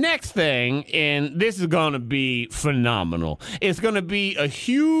now the next thing, and this is going to be phenomenal. It's going to be a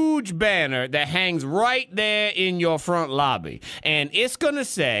huge banner that hangs right there in your front lobby. And it's going to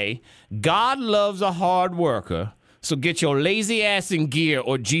say, "God loves a hard worker, so get your lazy ass in gear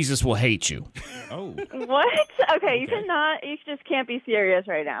or Jesus will hate you." Oh. What? Okay, you just can't be serious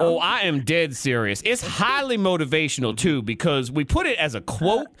right now. Oh, I am dead serious. It's highly motivational, too, because we put it as a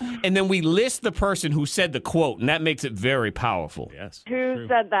quote, and then we list the person who said the quote, and that makes it very powerful. Yes. Who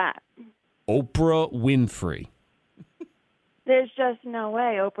said that? Oprah Winfrey. There's just no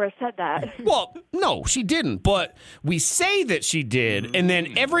way Oprah said that. Well, no, she didn't, but we say that she did, and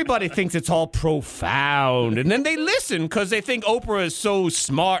then everybody thinks it's all profound, and then they listen because they think Oprah is so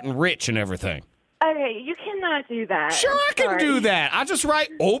smart and rich and everything. Okay, you cannot do that. Sure, I can do that. I just write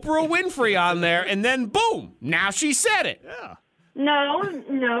Oprah Winfrey on there, and then boom, now she said it. Yeah.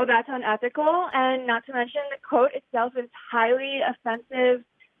 No, that's unethical, and not to mention the quote itself is highly offensive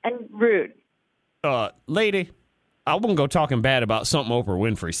and rude. Lady, I wouldn't go talking bad about something Oprah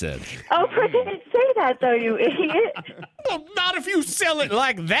Winfrey said. Oprah didn't say that, though, you idiot. Well, not if you sell it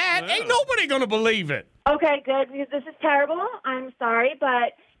like that. Ain't nobody gonna believe it. Okay, good, because this is terrible. I'm sorry,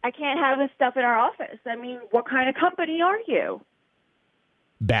 but I can't have this stuff in our office. I mean, what kind of company are you?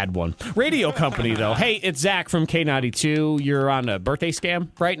 Bad one. Radio company, though. Hey, it's Zach from K92. You're on a birthday scam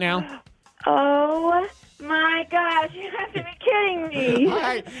right now. Oh, my gosh. You have to be kidding me. All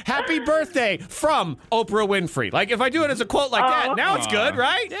right. Happy birthday from Oprah Winfrey. Like, if I do it as a quote like that, now it's good,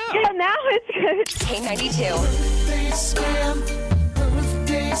 right? Yeah, now it's good. K92.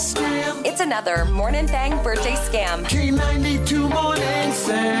 It's another Morning Thang birthday scam. K92 Morning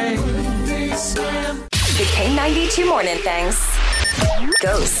Thang. The K92 Morning Thangs.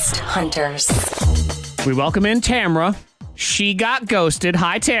 Ghost Hunters. We welcome in Tamara. She got ghosted.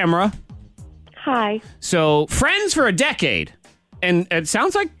 Hi, Tamara. Hi. So, friends for a decade. And it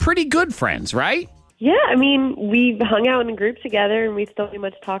sounds like pretty good friends, right? Yeah, I mean, we hung out in a group together, and we still pretty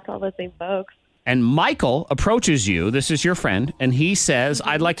much talk to all the same folks. And Michael approaches you. This is your friend. And he says,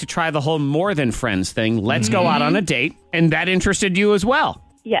 "I'd like to try the whole more than friends thing. Let's go out on a date." And that interested you as well.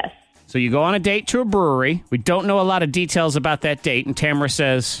 Yes. So you go on a date to a brewery. We don't know a lot of details about that date. And Tamara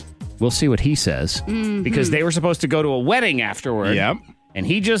says, "We'll see what he says." Because they were supposed to go to a wedding afterward. Yep. And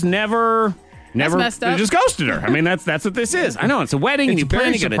he just never Never, messed up. just ghosted her. I mean, that's what this is. I know it's a wedding and It's you plan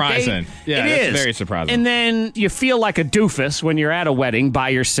very to get a surprising. date. Yeah, it that's is very surprising. And then you feel like a doofus when you're at a wedding by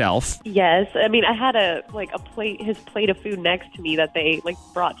yourself. Yes, I mean I had his plate of food next to me that they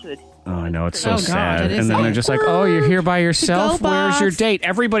brought to the. Oh, I know. It's so Oh, God, sad. it is And then they're just like, oh, you're here by yourself? To-go Where's your box. date?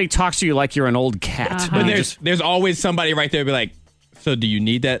 Everybody talks to you like you're an old cat. Uh-huh. But And you there's always somebody right there be like, so do you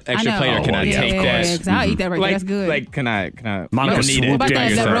need that extra I know. plate or can I Yeah, take of that? course. 'cause I'll eat that right there. Like, That's good. Like, can I? Monica you don't need swooped it. what about in that,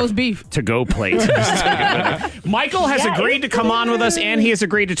 your that roast beef? to-go plate. Michael has agreed to come on with us, and he has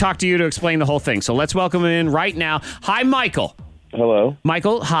agreed to talk to you to explain the whole thing. So let's welcome him in right now. Hi, Michael. Hello.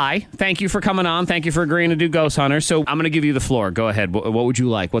 Michael, hi. Thank you for coming on. Thank you for agreeing to do Ghost Hunters. So I'm going to give you the floor. Go ahead. What would you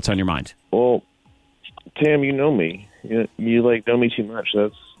like? What's on your mind? Well, Tam, you know me. You know me too much.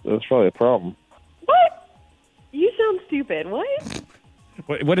 That's probably a problem. What? You sound stupid.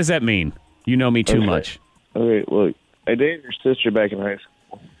 What? What does that mean? You know me too Okay. much. Okay, look, I dated your sister back in high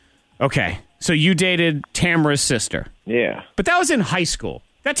school. Okay. So you dated Tamara's sister. Yeah. But that was in high school.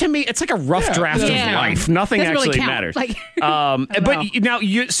 That to me, it's like a rough draft Yeah. of life. Nothing Doesn't really actually count. matters. Like- But now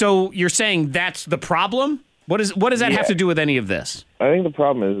so you're saying that's the problem? What does that have to do with any of this? I think the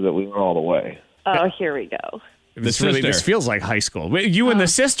problem is that we went all the way. Oh, here we go. This sister. feels like high school. Wait, you and the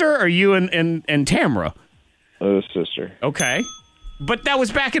sister, or you and Tamara? Sister. Okay, but that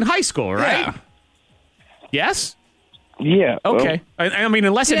was back in high school, right? Yeah. Yes. Yeah. Okay. I mean,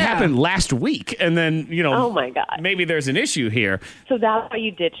 unless it Yeah. happened last week, and then Oh my God. maybe there's an issue here. So that's why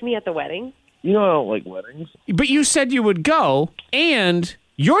you ditched me at the wedding? You know I don't like weddings. But you said you would go, and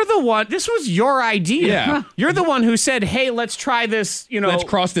you're the one. This was your idea. Yeah. You're the one who said, "Hey, let's try this." Let's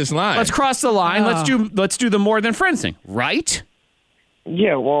cross this line. Let's cross the line. Let's do the more than friends thing, right?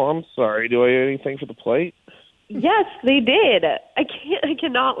 Yeah, well, I'm sorry. Do I get anything for the plate? Yes, they did. I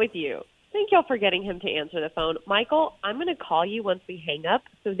cannot with you. Thank y'all for getting him to answer the phone. Michael, I'm going to call you once we hang up,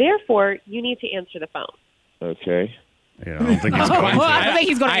 so therefore you need to answer the phone. Okay. Yeah, I don't think he's going to. I don't think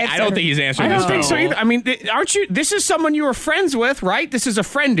he's going to answer. I don't think he's answering I this don't think so phone. either. I mean, aren't you? This is someone you were friends with, right? This is a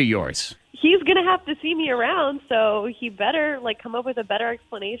friend of yours. He's going to have to see me around, so he better come up with a better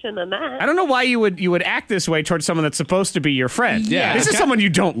explanation than that. I don't know why you would act this way towards someone that's supposed to be your friend. Yeah. This is someone you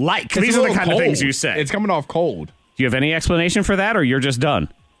don't like. It's These a are the little kind of things cold. you say. It's coming off cold. Do you have any explanation for that, or you're just done?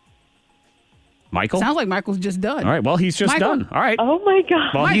 Michael? Sounds like Michael's just done. All right, well, he's just Michael? done. All right. Oh my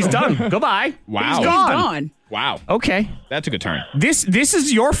God. Well, he's done. Goodbye. Wow. He's He's gone. Gone. Wow. Okay. That took a turn. This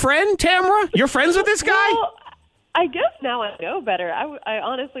is your friend, Tamara? You're friends with this guy? Well, I guess now I know better. I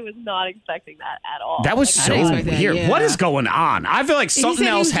honestly was not expecting that at all. That was I so didn't expect that, weird. yeah. What is going on? I feel like something said he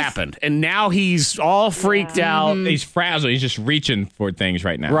else was just- happened, and now he's all freaked out. He's frazzled. He's just reaching for things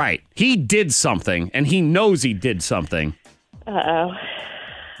right now. Right. He did something, and he knows he did something. Uh-oh.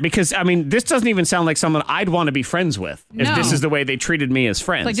 Because, I mean, this doesn't even sound like someone I'd want to be friends with if No. this is the way they treated me as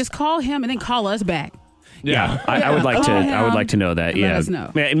friends. Like, just call him and then call us back. Yeah, I would like to. I would like to know that. Let Yeah, us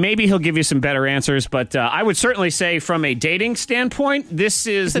know. Maybe he'll give you some better answers, but I would certainly say, from a dating standpoint, this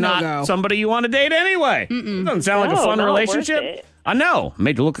is It's a not no-go. somebody you want to date anyway. It doesn't sound like a No, fun not relationship. worth it. I know,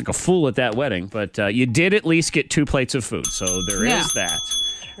 made you look like a fool at that wedding, but you did at least get 2 plates of food, so there is Yeah.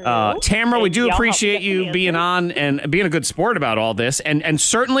 that. Tamara, we And do y'all help appreciate get you the being answer? on and being a good sport about all this, and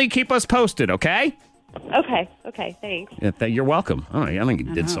certainly keep us posted, okay? Okay, thanks. Yeah, you're welcome. Oh, I think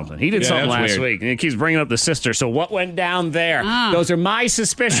he did something. He did Yeah, something that's last weird. week, and he keeps bringing up the sister. So what went down there? Those are my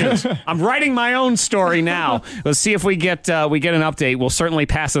suspicions. I'm writing my own story now. Let's see if we get an update. We'll certainly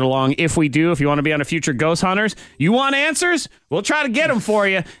pass it along if we do. If you want to be on a future Ghost Hunters, you want answers? We'll try to get them for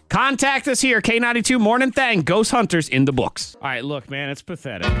you. Contact us here, K92 Morning Thang. Ghost Hunters in the books. All right, look, man, it's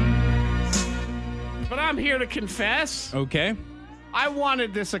pathetic. But I'm here to confess. Okay. I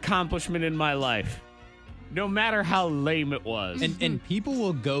wanted this accomplishment in my life, no matter how lame it was. And people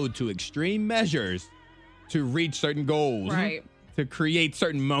will go to extreme measures to reach certain goals. Right. To create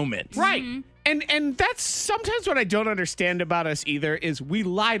certain moments. Right. And that's sometimes what I don't understand about us either is we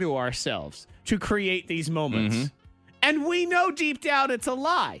lie to ourselves to create these moments. And we know deep down it's a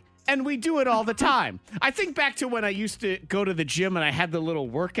lie. And we do it all the time. I think back to when I used to go to the gym and I had the little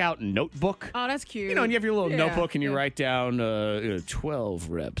workout notebook. Oh, that's cute. You know, and you have your little Yeah, notebook and you yeah. write down 12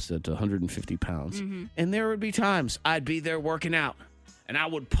 reps at 150 pounds. And there would be times I'd be there working out and I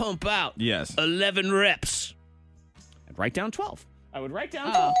would pump out Yes. 11 reps. I'd write down 12. I would write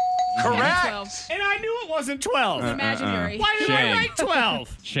down 12. Oh. Correct. 12. And I knew it wasn't 12. Imaginary. Why did I Shame. write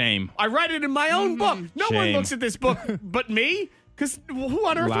 12? Shame. I write it in my own book. No one Shame. looks at this book but me Because who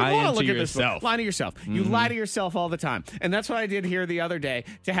on earth would Lying want to to look at this? yourself. Lie to yourself. You lie to yourself all the time. And that's what I did here the other day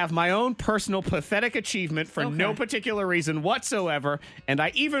to have my own personal pathetic achievement for no particular reason whatsoever. And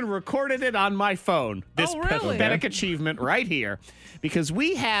I even recorded it on my phone, this pathetic achievement right here, because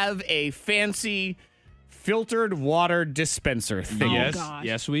we have a fancy filtered water dispenser thing.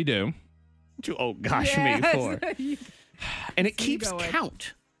 Yes, we do. Oh, gosh, me for. And it keeps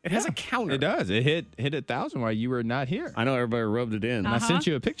count. It has a counter. It does. It hit 1,000 while you were not here. I know everybody rubbed it in. I sent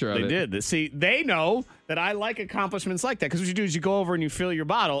you a picture of it. They did. See, they know that I like accomplishments like that because what you do is you go over and you fill your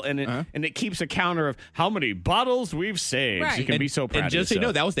bottle, and it keeps a counter of how many bottles we've saved. Right. You can be so proud. And just of so you know,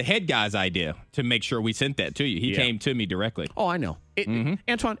 yourself. that was the head guy's idea to make sure we sent that to you. He came to me directly. Oh, I know.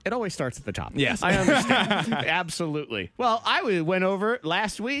 Antoine, it always starts at the top. Yes. I understand. Absolutely. Well, I went over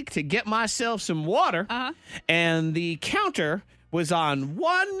last week to get myself some water, and the counter was on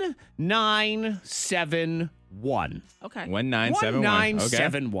 1971. Okay. 1971.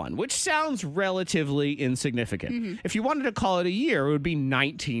 1971, which sounds relatively insignificant. If you wanted to call it a year, it would be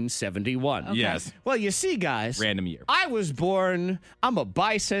 1971. Okay. Yes. Well, you see, guys. Random year. I'm a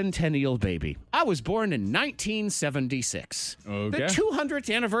bicentennial baby. I was born in 1976. Okay. The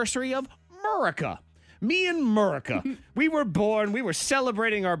 200th anniversary of Murica. Me and Murica. We were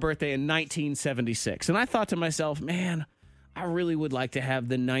celebrating our birthday in 1976. And I thought to myself, man, I really would like to have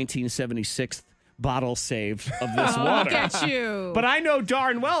the 1976 bottle saved of this water. Look at you. But I know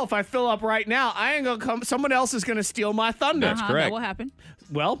darn well if I fill up right now, I ain't gonna come. Someone else is gonna steal my thunder. That's correct. That will happen.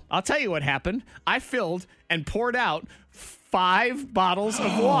 Well, I'll tell you what happened. I filled and poured out 5 bottles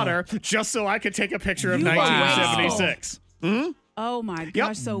of water just so I could take a picture of You are 1976. Oh my gosh,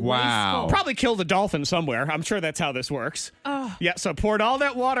 Yep. so Wow. wasteful. Probably killed a dolphin somewhere. I'm sure that's how this works. Yeah, so poured all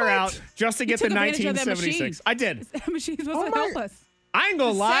that water out just to get to took advantage of that 1976. I did. That machine's supposed to help us. I ain't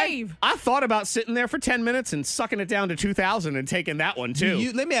gonna lie. Save. I thought about sitting there for 10 minutes and sucking it down to 2,000 and taking that one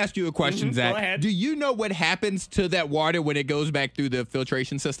too. Let me ask you a question, Zach. Go ahead. Do you know what happens to that water when it goes back through the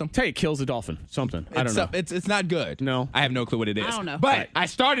filtration system? Tell you, it kills a dolphin. Something. I don't know. It's not good. No. I have no clue what it is. I don't know. But Right. I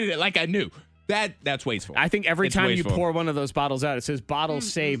started it like I knew. That's wasteful. I think every It's time wasteful. you pour one of those bottles out, it says bottle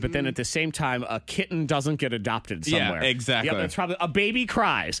saved, but then at the same time, a kitten doesn't get adopted somewhere. Yeah, exactly. Yep, that's probably a baby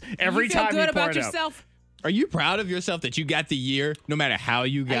cries every you feel time good you pour about it out. yourself. Are you proud of yourself that you got the year, no matter how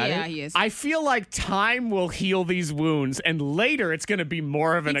you got Yeah, it? he is. I feel like time will heal these wounds, and later it's going to be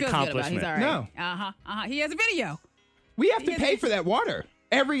more of an He feels good about it. accomplishment. He's all right. No. He has a video. We have to pay for that water.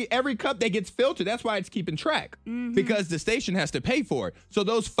 Every cup that gets filtered, that's why it's keeping track. Because the station has to pay for it. So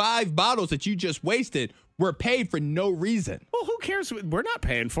those 5 bottles that you just wasted were paid for no reason. Well, who cares? We're not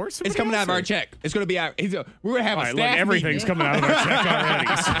paying for it. It's coming out of our check. It's going to be our. We're going to have All a right, staff look, everything's meeting. coming out of our check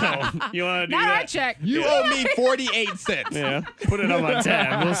already. So you want to do Not that? our check. You owe me 48 cents. Yeah, put it on my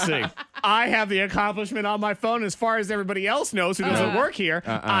tab. We'll see. I have the accomplishment on my phone as far as everybody else knows who doesn't work here.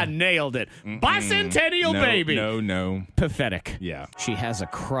 I nailed it. Bicentennial baby. No. Pathetic. Yeah. She has a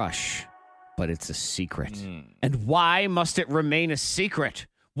crush, but it's a secret. And why must it remain a secret?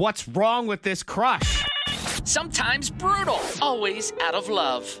 What's wrong with this crush? Sometimes brutal, always out of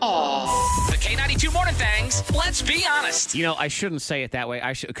love. Oh, the K92 Morning Thangs. Let's be honest. You know, I shouldn't say it that way.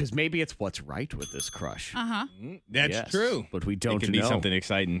 I should, because maybe it's what's right with this crush. That's Yes, true. but we don't It can know. be something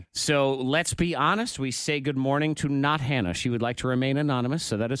exciting. So let's be honest. We say good morning to Not Hannah. She would like to remain anonymous,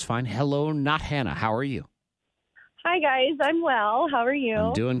 so that is fine. Hello, Not Hannah. How are you? Hi, guys. I'm well. How are you?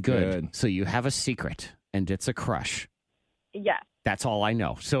 I'm doing good. Good. So you have a secret, and it's a crush. Yes. That's all I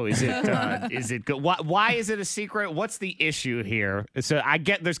know. So is it good? Why is it a secret? What's the issue here? So I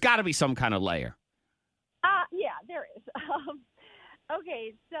get there's got to be some kind of layer. Yeah, there is.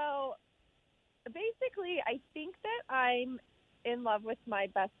 Okay, so basically, I think that I'm in love with my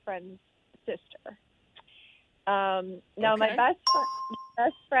best friend's sister. Now, my best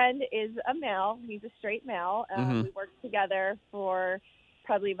friend is a male. He's a straight male. We worked together for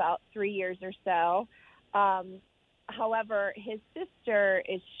probably about 3 years or so. However, his sister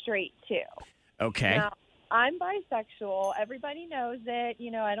is straight too. Okay. Now, I'm bisexual. Everybody knows it.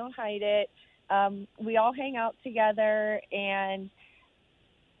 You know, I don't hide it. We all hang out together, and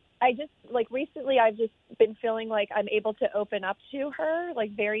I just, recently I've just been feeling like I'm able to open up to her,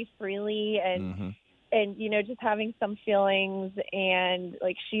 very freely, and, you know, just having some feelings, and,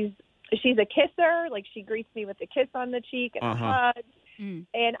 she's a kisser. She greets me with a kiss on the cheek and a hug.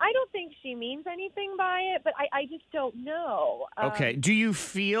 And I don't think she means anything by it, but I just don't know. Okay. Do you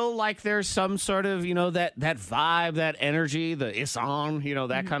feel like there's some sort of, you know, that vibe, that energy, the it's on, you know,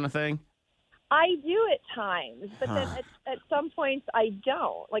 that kind of thing? I do at times, but then at some points I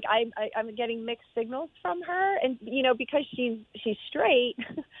don't. I'm getting mixed signals from her, and you know, because she's straight,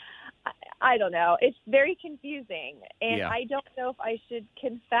 I don't know. It's very confusing, and Yeah. I don't know if I should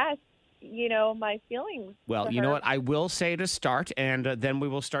confess, my feelings. Well, to you know her. what? I will say to start, and then we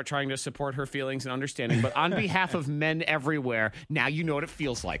will start trying to support her feelings and understanding. But on behalf of men everywhere, now you know what it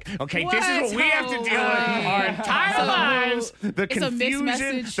feels like. Okay, this is what we have to deal with our entire So, lives. The it's a mixed confusion,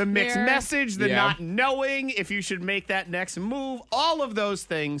 message the mixed there. message, the Yeah. not knowing if you should make that next move, all of those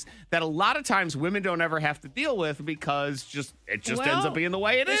things that a lot of times women don't ever have to deal with because it just ends up being the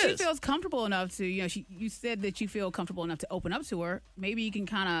way it if is. she feels comfortable enough to, you said that you feel comfortable enough to open up to her. Maybe you can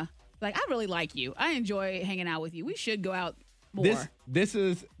kind of I really like you. I enjoy hanging out with you. We should go out more. This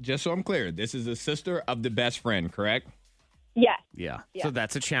is, just so I'm clear, this is a sister of the best friend, correct? Yes. Yeah. Yeah. So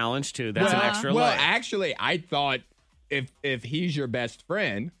that's a challenge too. That's an extra Well, layer. actually, I thought if he's your best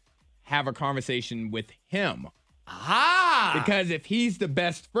friend, have a conversation with him. Because if he's the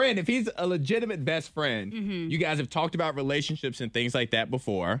best friend, if he's a legitimate best friend, you guys have talked about relationships and things like that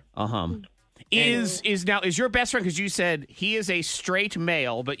before. Is your best friend, because you said he is a straight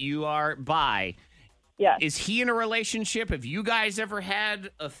male, but you are bi. Yes. Is he in a relationship? Have you guys ever had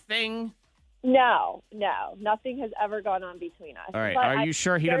a thing? No, nothing has ever gone on between us. All right. But Are you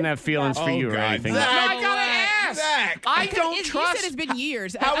sure he doesn't have feelings for you or anything? Zach, No, I gotta ask. Zach. I Because don't You trust. said it's been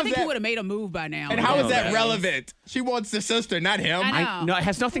years. How I is think that- he would have made a move by now. And how is that Okay. relevant? She wants the sister, not him. I know. No, it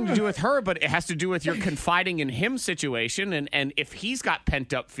has nothing to do with her, but it has to do with your confiding in him situation. And if he's got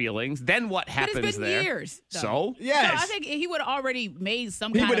pent up feelings, then what But happens it's been there? years. though. So? Yes. So I think he would have already made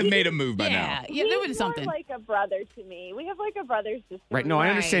some He kind would of... have made a move by yeah, now. yeah, there would He's be something. more like a brother to me. We have like a brother-sister. Right. No, I Right.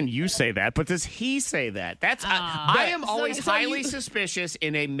 understand you say that, but does he say that? That's I am So- always so highly you- suspicious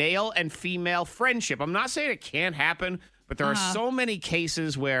in a male and female friendship. I'm not saying it can't happen, but there are so many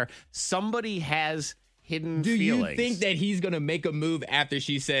cases where somebody has hidden Do feelings. you think that he's going to make a move after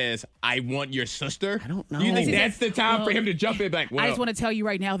she says, I want your sister? I don't know. Do you think He that's the time for him to jump in back? Well, I just want to tell you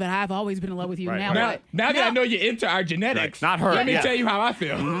right now that I've always been in love with you. Right, Now right. what? now that I know you're into our genetics, Right, not her, let me yeah. tell you how I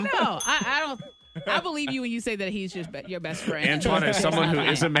feel. No, I don't. I believe you when you say that he's just your best friend. Antoine, as someone who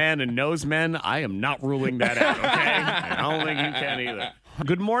is a man and knows men, I am not ruling that out, okay? I don't think you can either.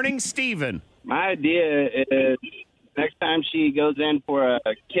 Good morning, Stephen. My idea is next time she goes in for a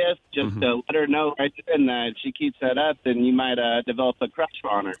kiss, just to let her know right then that if she keeps that up, then you might develop a crush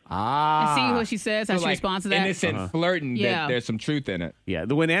on her. And see what she says, how So she like responds to that. innocent flirting, Yeah. that there's some truth in it. Yeah,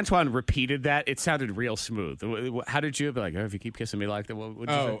 when Antoine repeated that, it sounded real smooth. How did you be like, if you keep kissing me like that, what'd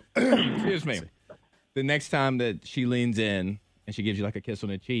you say? Excuse me. The next time that she leans in and she gives you like a kiss on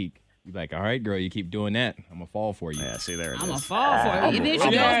the cheek, you're like, all right, girl, you keep doing that, I'm going to fall for you. Yeah, see, there it is. I'm going to fall for it. And then she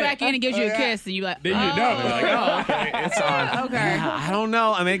goes back in and gives you a kiss, and you're like, Then you know. Like, Oh, okay, it's on. okay. Yeah, I don't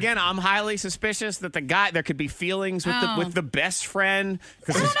know. I mean, again, I'm highly suspicious that there could be feelings with the best friend.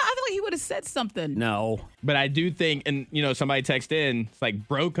 I don't know. I feel like he would have said something. No. But I do think, and somebody texted in, it's like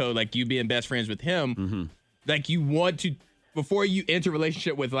bro code, like you being best friends with him. Like you want to, before you enter a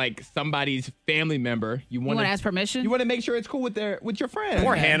relationship with like somebody's family member, you want to ask permission. You want to make sure it's cool with your friend.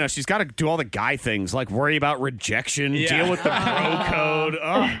 Poor Hannah, she's got to do all the guy things, like worry about rejection, Yeah. deal with the bro code.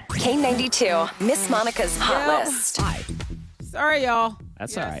 Ugh. K92, Miss Monica's Hot List. Hi. Sorry, y'all.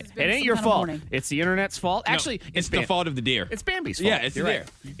 That's Yes, all right. it's It been ain't some your kind of fault. morning. It's the internet's fault. No, Actually, it's the fault of the deer. It's Bambi's fault. Yeah, it's You're the right.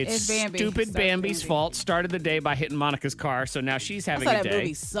 deer. It's Bambi. Stupid Sucks, Bambi's Bambi. fault. Started the day by hitting Monica's car, so now she's I having thought a that day.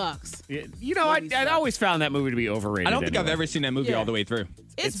 movie sucks. You know, I always found that movie to be overrated. I don't think I've anyway. ever seen that movie Yeah. all the way through.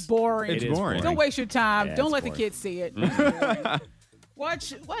 It's boring. It's boring. Don't waste your time. Yeah, Don't it's let boring. the kids see it. It's boring.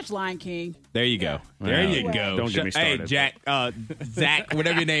 Watch Lion King. There you go. There Well, you go. don't get me Hey, started. Jack, Zach,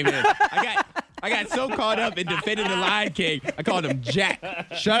 whatever your name is. I got so caught up in defending the Lion King, I called him Jack.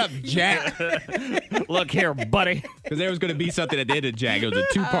 Shut up, Jack. Look here, buddy. Because there was going to be something at the end of Jack. It was a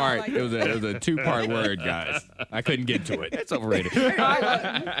two-part. It was a two-part word, guys. I couldn't get to it. It's overrated.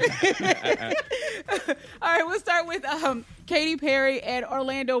 All right, we'll start with Katy Perry and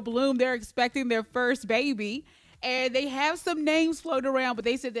Orlando Bloom. They're expecting their first baby, and they have some names floating around, but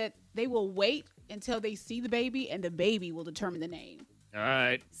they said that they will wait until they see the baby, and the baby will determine the name. All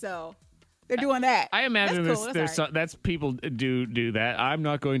right. So they're doing that. I imagine That's cool. there's that's people do that. I'm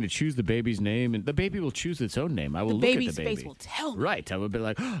not going to choose the baby's name, and the baby will choose its own name. I will The look baby's at the baby. face will tell me. Right. I would be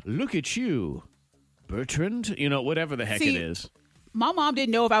like, look at you, Bertrand. Whatever the heck See, it is. My mom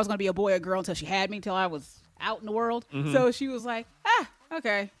didn't know if I was going to be a boy or girl until she had me, until I was out in the world. Mm-hmm. So she was like,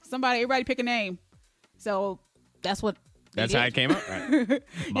 okay, everybody pick a name. So that's what That's how it came up. Right.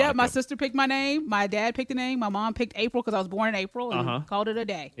 Yeah, my sister picked my name. My dad picked the name. My mom picked April because I was born in April and called it a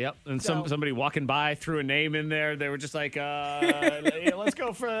day. Yep. And So- somebody walking by threw a name in there. They were just like, let's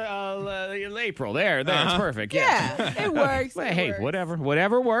go for April. There. It's perfect. Yeah, it works. Well, it hey, works.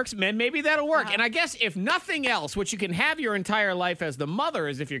 whatever works, man. Maybe that'll work. And I guess if nothing else, what you can have your entire life as the mother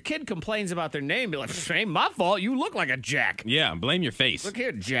is if your kid complains about their name, be like, ain't my fault. You look like a Jack. Yeah, blame your face. Look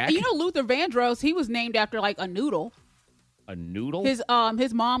here, Jack. And you know Luther Vandross, he was named after like a noodle. A noodle?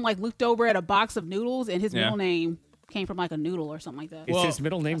 His mom like looked over at a box of noodles and his Yeah. middle name came from like a noodle or something like that. Is his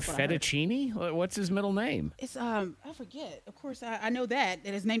middle name that's what I heard. Fettuccine? What's his middle name? It's I forget. Of course I know that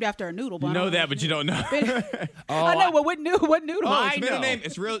it's named after a noodle. But You I know don't that, but you don't know. I know, but what noodle? Oh, I his middle know. name.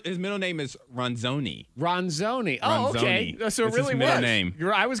 His middle name is Ronzoni. Ronzoni. Oh, okay. Ronzoni. So it It's his really middle was. name.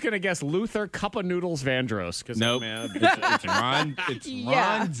 I was going to guess Luther Cup of Noodles Vandross. Nope. It's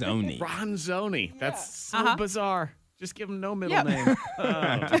Yeah. Ronzoni. Ronzoni. That's so Uh-huh. bizarre. Just give him no middle Yep. name.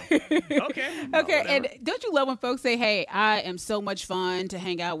 Okay. Okay, and don't you love when folks say, "Hey, I am so much fun to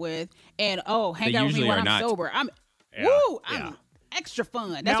hang out with," and hang They out with me usually when are I'm not. sober. I'm extra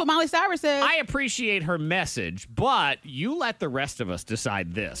fun. That's Now, what Miley Cyrus says. I appreciate her message, but you let the rest of us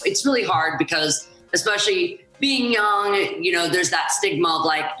decide this. It's really hard because, especially being young, you know, there's that stigma of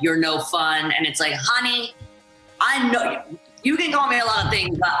like, you're no fun. And it's like, honey, I know you can call me a lot of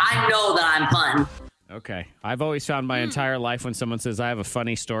things, but I know that I'm fun. Okay. I've always found my entire life when someone says, I have a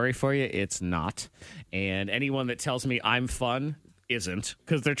funny story for you, it's not. And anyone that tells me I'm fun isn't,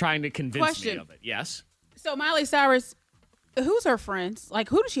 because they're trying to convince me Question. of it. Yes? So Miley Cyrus, who's her friends? Like,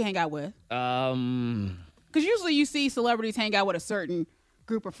 who does she hang out with? Because usually you see celebrities hang out with a certain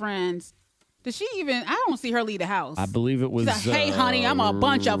group of friends. Does she even? I don't see her leave the house. I believe it was. She's like, hey, honey, I'm a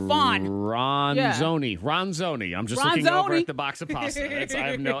bunch of fun. Ronzoni. Ronzoni. I'm just looking over at the box of pasta. It's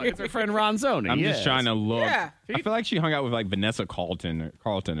her friend Ronzoni. I'm yes. just trying to look. Yeah. I feel like she hung out with like Vanessa Carlton or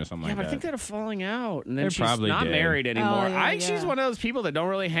something Yeah, like but that. I think they're falling out, and then They're she's probably not dead. married anymore. Oh, yeah, I think she's yeah. one of those people that don't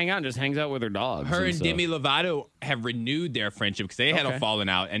really hang out and just hangs out with her dogs. Her and stuff. Demi Lovato have renewed their friendship because they had Okay. a falling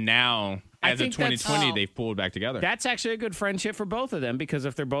out, and now I as of think that's- 2020, Oh. they've pulled back together. That's actually a good friendship for both of them, because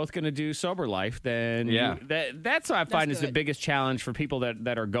if they're both going to do sober life, then Yeah. that's what I find is the good. biggest challenge for people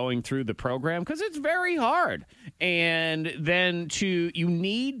that are going through the program, because it's very hard. And then you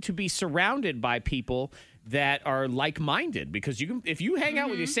need to be surrounded by people that are like-minded, because if you hang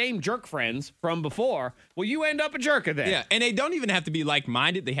out with your same jerk friends from before, well, you end up a jerk of them. Yeah, and they don't even have to be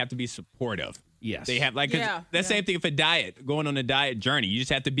like-minded; they have to be supportive. Yes. They have like 'cause Yeah, that same thing for diet, going on a diet journey. You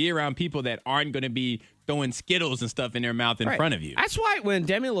just have to be around people that aren't going to be throwing Skittles and stuff in their mouth in Right. front of you. That's why when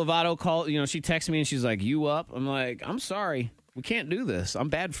Demi Lovato called, she texted me and she's like, "You up?" I'm like, "I'm sorry. We can't do this. I'm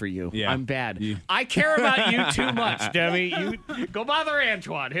bad for you. Yeah. I'm bad. I care about you too much, Demi. You go bother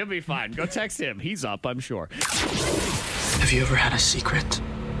Antoine. He'll be fine. Go text him. He's up, I'm sure." Have you ever had a secret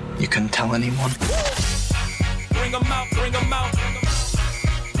you couldn't tell anyone? Bring 'em out, bring 'em out.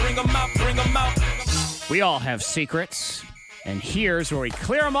 Bring 'em out, bring 'em out. We all have secrets, and here's where we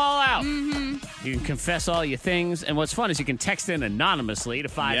clear them all out. You can confess all your things, and what's fun is you can text in anonymously to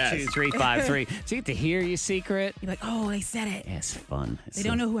 52353. So you get to hear your secret. You're like, oh, they said it. Yeah, it's fun. They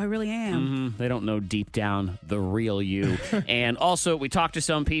don't know who I really am. They don't know deep down the real you. And also, we talked to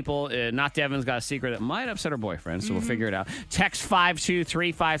some people. Not Devin's got a secret that might upset her boyfriend, so we'll figure it out. Text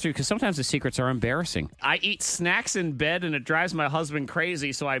 52353, because sometimes the secrets are embarrassing. I eat snacks in bed, and it drives my husband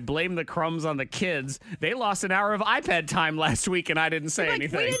crazy, so I blame the crumbs on the kids. They lost an hour of iPad time last week, and I didn't say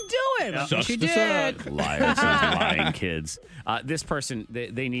anything. We didn't do it. Sucks She to did. suck. Liars, lying kids. This person,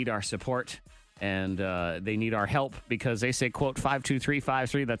 they need our support. And they need our help, because they say, quote,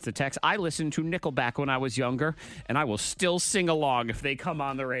 52353. That's the text. I listened to Nickelback when I was younger, and I will still sing along if they come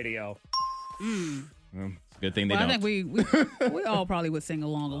on the radio. Good thing they Well, I don't. think we all probably would sing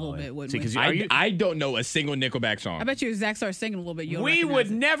along a little bit, wouldn't See, we? 'cause I don't know a single Nickelback song. I bet you if Zach starts singing a little bit, you'll We recognize would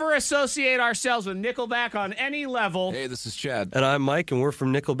it. never associate ourselves with Nickelback on any level. Hey, this is Chad. And I'm Mike, and we're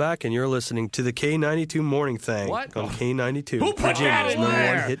from Nickelback, and you're listening to the K92 Morning Thing. What? On K92. Who put that Virginia's in number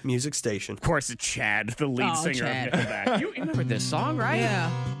there? one hit music station. Of course, it's Chad, the lead Oh, singer Chad. of Nickelback. You remember this song, right? Yeah.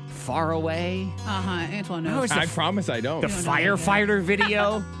 Far Away. Antoine Oh, knows. it's I promise I don't. The firefighter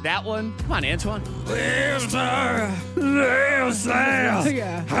video. That one. Come on, Antoine.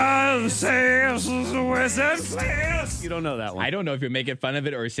 You don't know that one. I don't know if you're making fun of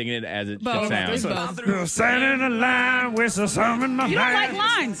it or singing it as it Both. sounds. It's both. You're standing in line with some in my You don't like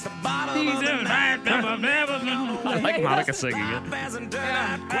lines. I like Monica singing it.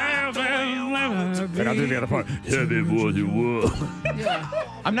 And I'll do the other part.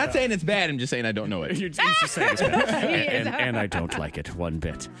 I'm not not saying it's bad. I'm just saying I don't know it. He's just saying it's bad. and I don't like it one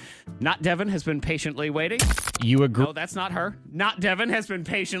bit. Not Devin has been patiently waiting. You agree? No, that's not her. Not Devin has been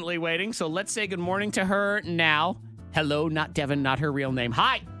patiently waiting. So let's say good morning to her now. Hello, not Devin, not her real name.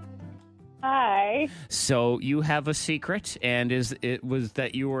 Hi. Hi. So you have a secret, and it was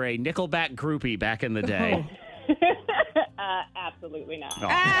that you were a Nickelback groupie back in the day. Absolutely not.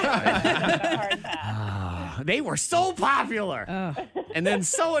 They were so popular, and then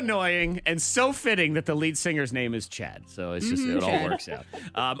so annoying, and so fitting that the lead singer's name is Chad. So it's just it all works out.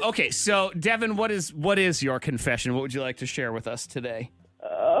 Okay, so Devin, what is your confession? What would you like to share with us today?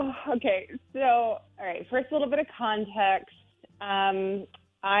 Okay, so all right. First, a little bit of context.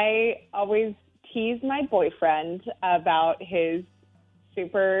 I always tease my boyfriend about his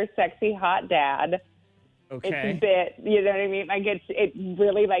super sexy hot dad. Okay. It's a bit, you know what I mean? Like it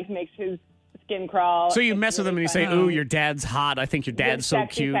really like makes his skin crawl. So you mess with him and you say, "Ooh, your dad's hot. I think your dad's so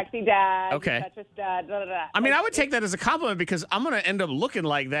sexy, cute." Sexy dad. Okay. Such a stud. Blah, blah, blah. I mean, I would take that as a compliment because I'm going to end up looking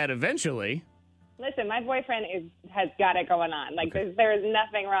like that eventually. Listen, my boyfriend has got it going on. Like there is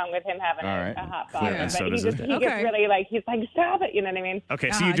nothing wrong with him having a hot body. Yeah, But so he does gets it. really like he's like, stop it. You know what I mean?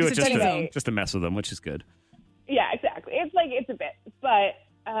 Okay, so you do it just to mess with them, which is good. Yeah, exactly. It's like it's a bit, but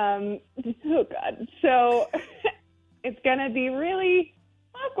oh god. So it's gonna be really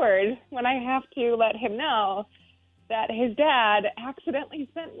awkward when I have to let him know that his dad accidentally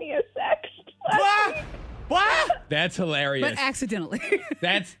sent me a sext. What? That's hilarious. But accidentally.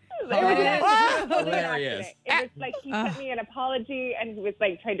 That's hilarious. It was like he sent me an apology and he was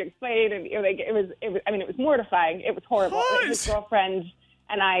like trying to explain, and it was mortifying. It was horrible. His girlfriend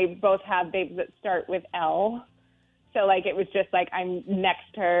and I both have babies that start with L. So like it was just like I'm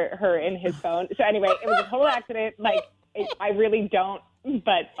next to her in his phone. So anyway, it was a total accident. Like I really don't.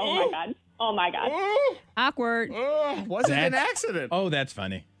 But oh my god. Awkward. Was it an accident? Oh, that's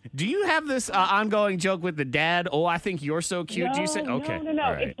funny. Do you have this ongoing joke with the dad? Oh, I think you're so cute. No, Do you say okay? No.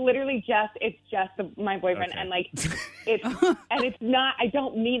 All right. It's literally just my boyfriend, and like it's not. I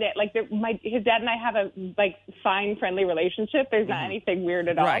don't mean it. Like his dad and I have a like fine, friendly relationship. There's not anything weird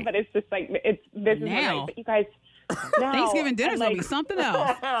at all. Right. But it's just like this is Now. right. But you guys. No, Thanksgiving dinner's and, gonna be something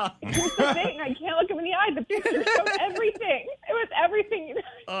else. Here's the thing. I can't look him in the eye. The picture showed everything. It was everything. You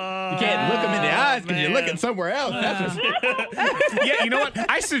can't look him in the eyes because you're looking somewhere else. That's Yeah, you know what?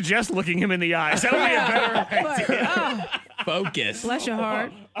 I suggest looking him in the eyes. That would be a better idea. Focus. Bless your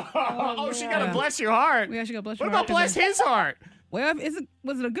heart. Oh, she got to bless your heart. Yeah, she got to bless What your about heart. bless his heart? Well,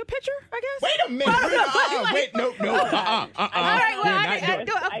 was it a good picture, I guess? Wait a minute. Wait, no. All right, well,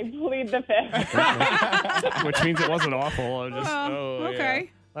 I plead the fifth. Which means it wasn't awful. Okay.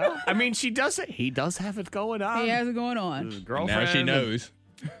 Yeah. Well, I mean, he does have it going on. He has it going on. His girlfriend. Now she knows.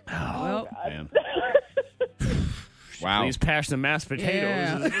 Well, Man. Wow. Please pass the mashed potatoes.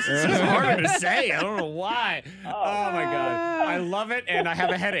 Yeah. It's harder to say. I don't know why. Oh my God. I love it, and I have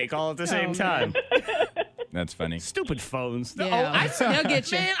a headache all at the same time. That's funny. Stupid phones. Yeah. They'll get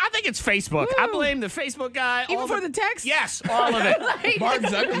you. Man, I think it's Facebook. I blame the Facebook guy. Even for the text? Yes, all of it. Mark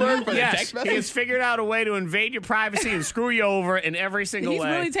Zuckerberg for the text message? He has figured out a way to invade your privacy and screw you over in every single He's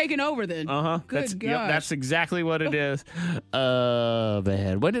way. really taking over then. Good gosh. That's exactly what it is.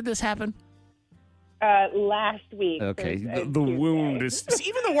 Man. When did this happen? Last week. Okay, the wound is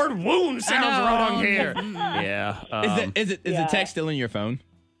even the word wound sounds wrong here. Yeah. Is the text still in your phone?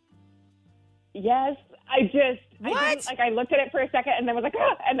 Yes. I didn't, I looked at it for a second and then was like,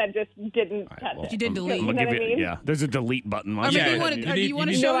 and then just didn't touch it. You didn't delete. You know what I mean? Yeah, there's a delete button. Do you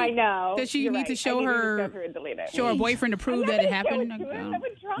want to show? I know. Does she need to show her boyfriend to prove that it happened?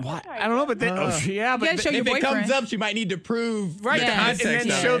 What? I don't know, but then, but show your if it boyfriend. comes up, she might need to prove the context and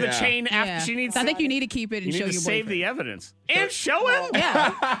then of show it. the chain after she needs. I think you need to keep it and you show need to your save boyfriend. the evidence and show him.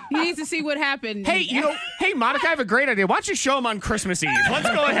 Yeah, he needs to see what happened. Hey, Monica, I have a great idea. Why don't you show him on Christmas Eve? Let's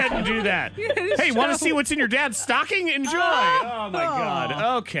go ahead and do that. Hey, want to see what's in your dad's stocking? Enjoy. Oh my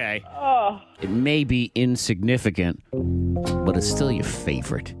God. Okay. It may be insignificant, but it's still your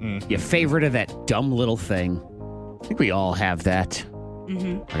favorite. Your favorite of that dumb little thing. I think we all have that.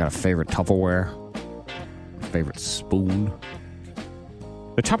 I got a favorite Tupperware. Favorite spoon.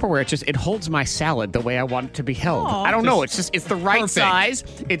 The Tupperware, it holds my salad the way I want it to be held. Aww. I don't know. It's the right Perfect. size.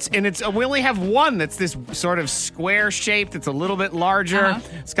 We only have one that's this sort of square shape that's a little bit larger.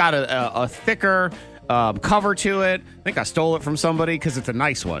 It's got a thicker cover to it. I think I stole it from somebody because it's a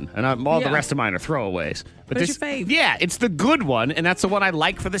nice one, and all the rest of mine are throwaways. But What's your fave? Yeah, it's the good one, and that's the one I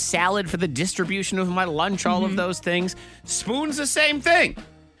like for the salad, for the distribution of my lunch, all of those things. Spoon's the same thing.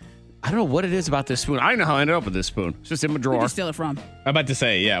 I don't know what it is about this spoon. I don't know how I ended up with this spoon. It's just in my drawer. Where'd you steal it from? I'm about to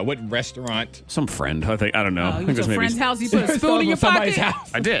say, yeah. What restaurant? Some friend. I think. I don't know. Oh, I you think went to a maybe- friend's house, you put a spoon in your pocket?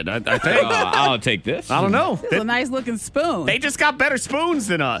 I did. I think. I'll take this. I don't know. This is a nice looking spoon. They just got better spoons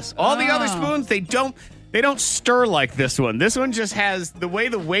than us. All the other spoons, they don't stir like this one. This one just has the way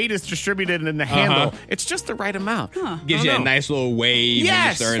the weight is distributed in the handle. It's just the right amount. Gives you a nice little wave when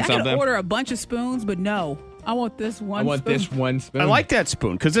you're stirring I something. could order a bunch of spoons, but no. I want this one spoon. I like that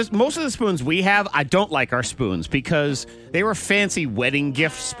spoon because most of the spoons we have, I don't like our spoons because they were fancy wedding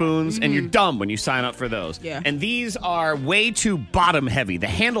gift spoons, and you're dumb when you sign up for those. Yeah. And these are way too bottom heavy. The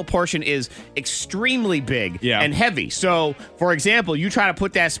handle portion is extremely big and heavy. So, for example, you try to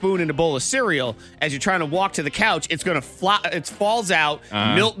put that spoon in a bowl of cereal as you're trying to walk to the couch, it's going to fly. It falls out.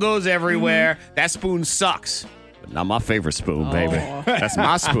 Milk goes everywhere. That spoon sucks. Not my favorite spoon, baby. That's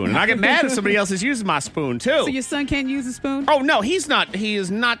my spoon. And I get mad if somebody else is using my spoon, too. So your son can't use a spoon? Oh, no, he's not. He is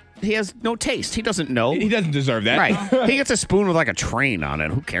not. He has no taste. He doesn't know. He doesn't deserve that. Right. He gets a spoon with like a train on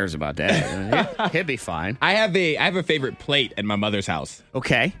it. Who cares about that? He'll be fine. I have a favorite plate at my mother's house.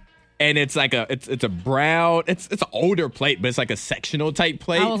 Okay. And it's like it's a brown, it's an older plate, but it's like a sectional type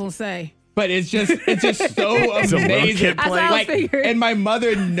plate. I was going to say. But it's just so It's a little amazing. kid plate. Like, and my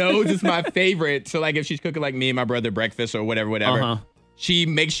mother knows it's my favorite. So like if she's cooking like me and my brother breakfast or whatever, she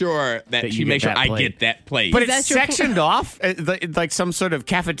makes sure that she makes sure I get that plate. But it's sectioned off like some sort of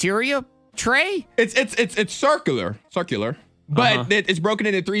cafeteria tray? It's circular. But it's broken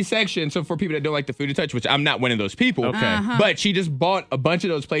into 3 sections. So for people that don't like the food to touch, which I'm not one of those people. Okay. But she just bought a bunch of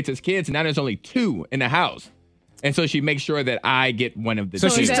those plates as kids, and now there's only 2 in the house. And so she makes sure that I get one of the So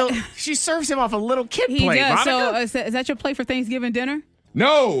two. she serves him off a little kid He plate. does. Monica? So is that your plate for Thanksgiving dinner?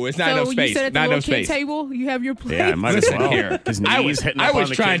 No, it's not so enough space. You said at the not little enough kid space. table, you have your plate. Yeah, I might as well. Here. His knees hitting up I was on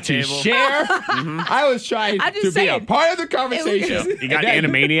the trying kid to table. share. I was trying I'm to just be a saying. part of the conversation. You got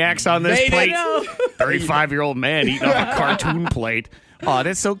Animaniacs on this They plate. didn't- 35-year-old man eating off a cartoon plate. Oh,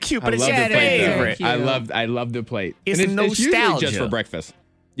 that's so cute. But I it's love your the plate. favorite. Though. I love the plate. It's And it's usually nostalgia. just for breakfast.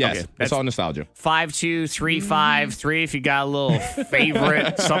 Yes, Okay, it's all nostalgia. 52353 if you got a little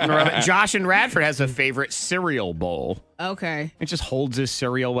favorite something or other. Josh in Radford has a favorite cereal bowl. Okay. It just holds his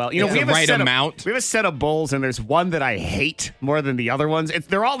cereal well. You know, It's we the have a right set amount. We have a set of bowls, and there's one that I hate more than the other ones.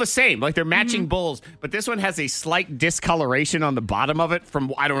 They're all the same, like they're matching bowls, but this one has a slight discoloration on the bottom of it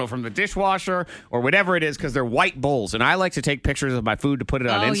from from the dishwasher or whatever it is, because they're white bowls. And I like to take pictures of my food to put it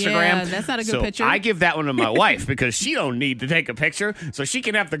on Instagram. Yeah, that's not a good picture. I give that one to my wife because she don't need to take a picture, so she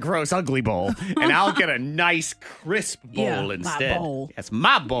can have the gross, ugly bowl, and I'll get a nice, crisp bowl Yeah, my instead. bowl. That's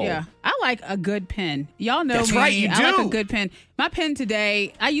my bowl. Yeah, I like a good pen. Y'all know That's me. right, you I like do. a good pen. My pen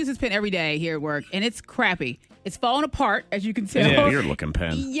today, I use this pen every day here at work, and it's crappy. It's falling apart, as you can tell. It's a weird looking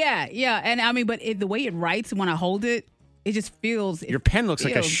pen. Yeah. And I mean, but the way it writes when I hold it, it just feels. Your pen looks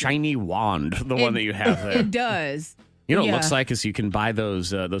like a feels- shiny wand, the one that you have there. It does. You know what it Yeah. looks like is you can buy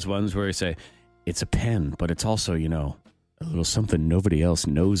those ones where you say, it's a pen, but it's also, a little something nobody else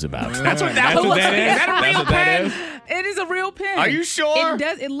knows about. That's what that That's what looks that like. is? Is that a That's real what that pen? is? It is a real pen. Are you sure? It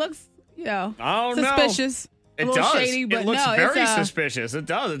does. It looks, I don't know. suspicious. It a little does. shady, but it looks no, very it's suspicious. It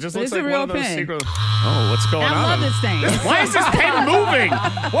does. It just but looks it's a like real one of those pen. secret. Oh, what's going on? I love this thing. Why is this pen moving?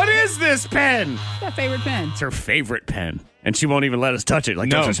 What is this pen? It's my favorite pen. It's her favorite pen. And she won't even let us touch it. Like,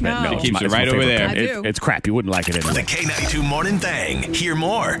 No. don't touch the pen. No. No, She keeps it's it right my over favorite there. pen. I do. It's crap. You wouldn't like it anyway. The K92 Morning Thang. Hear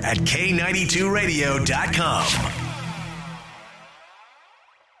more at K92Radio.com.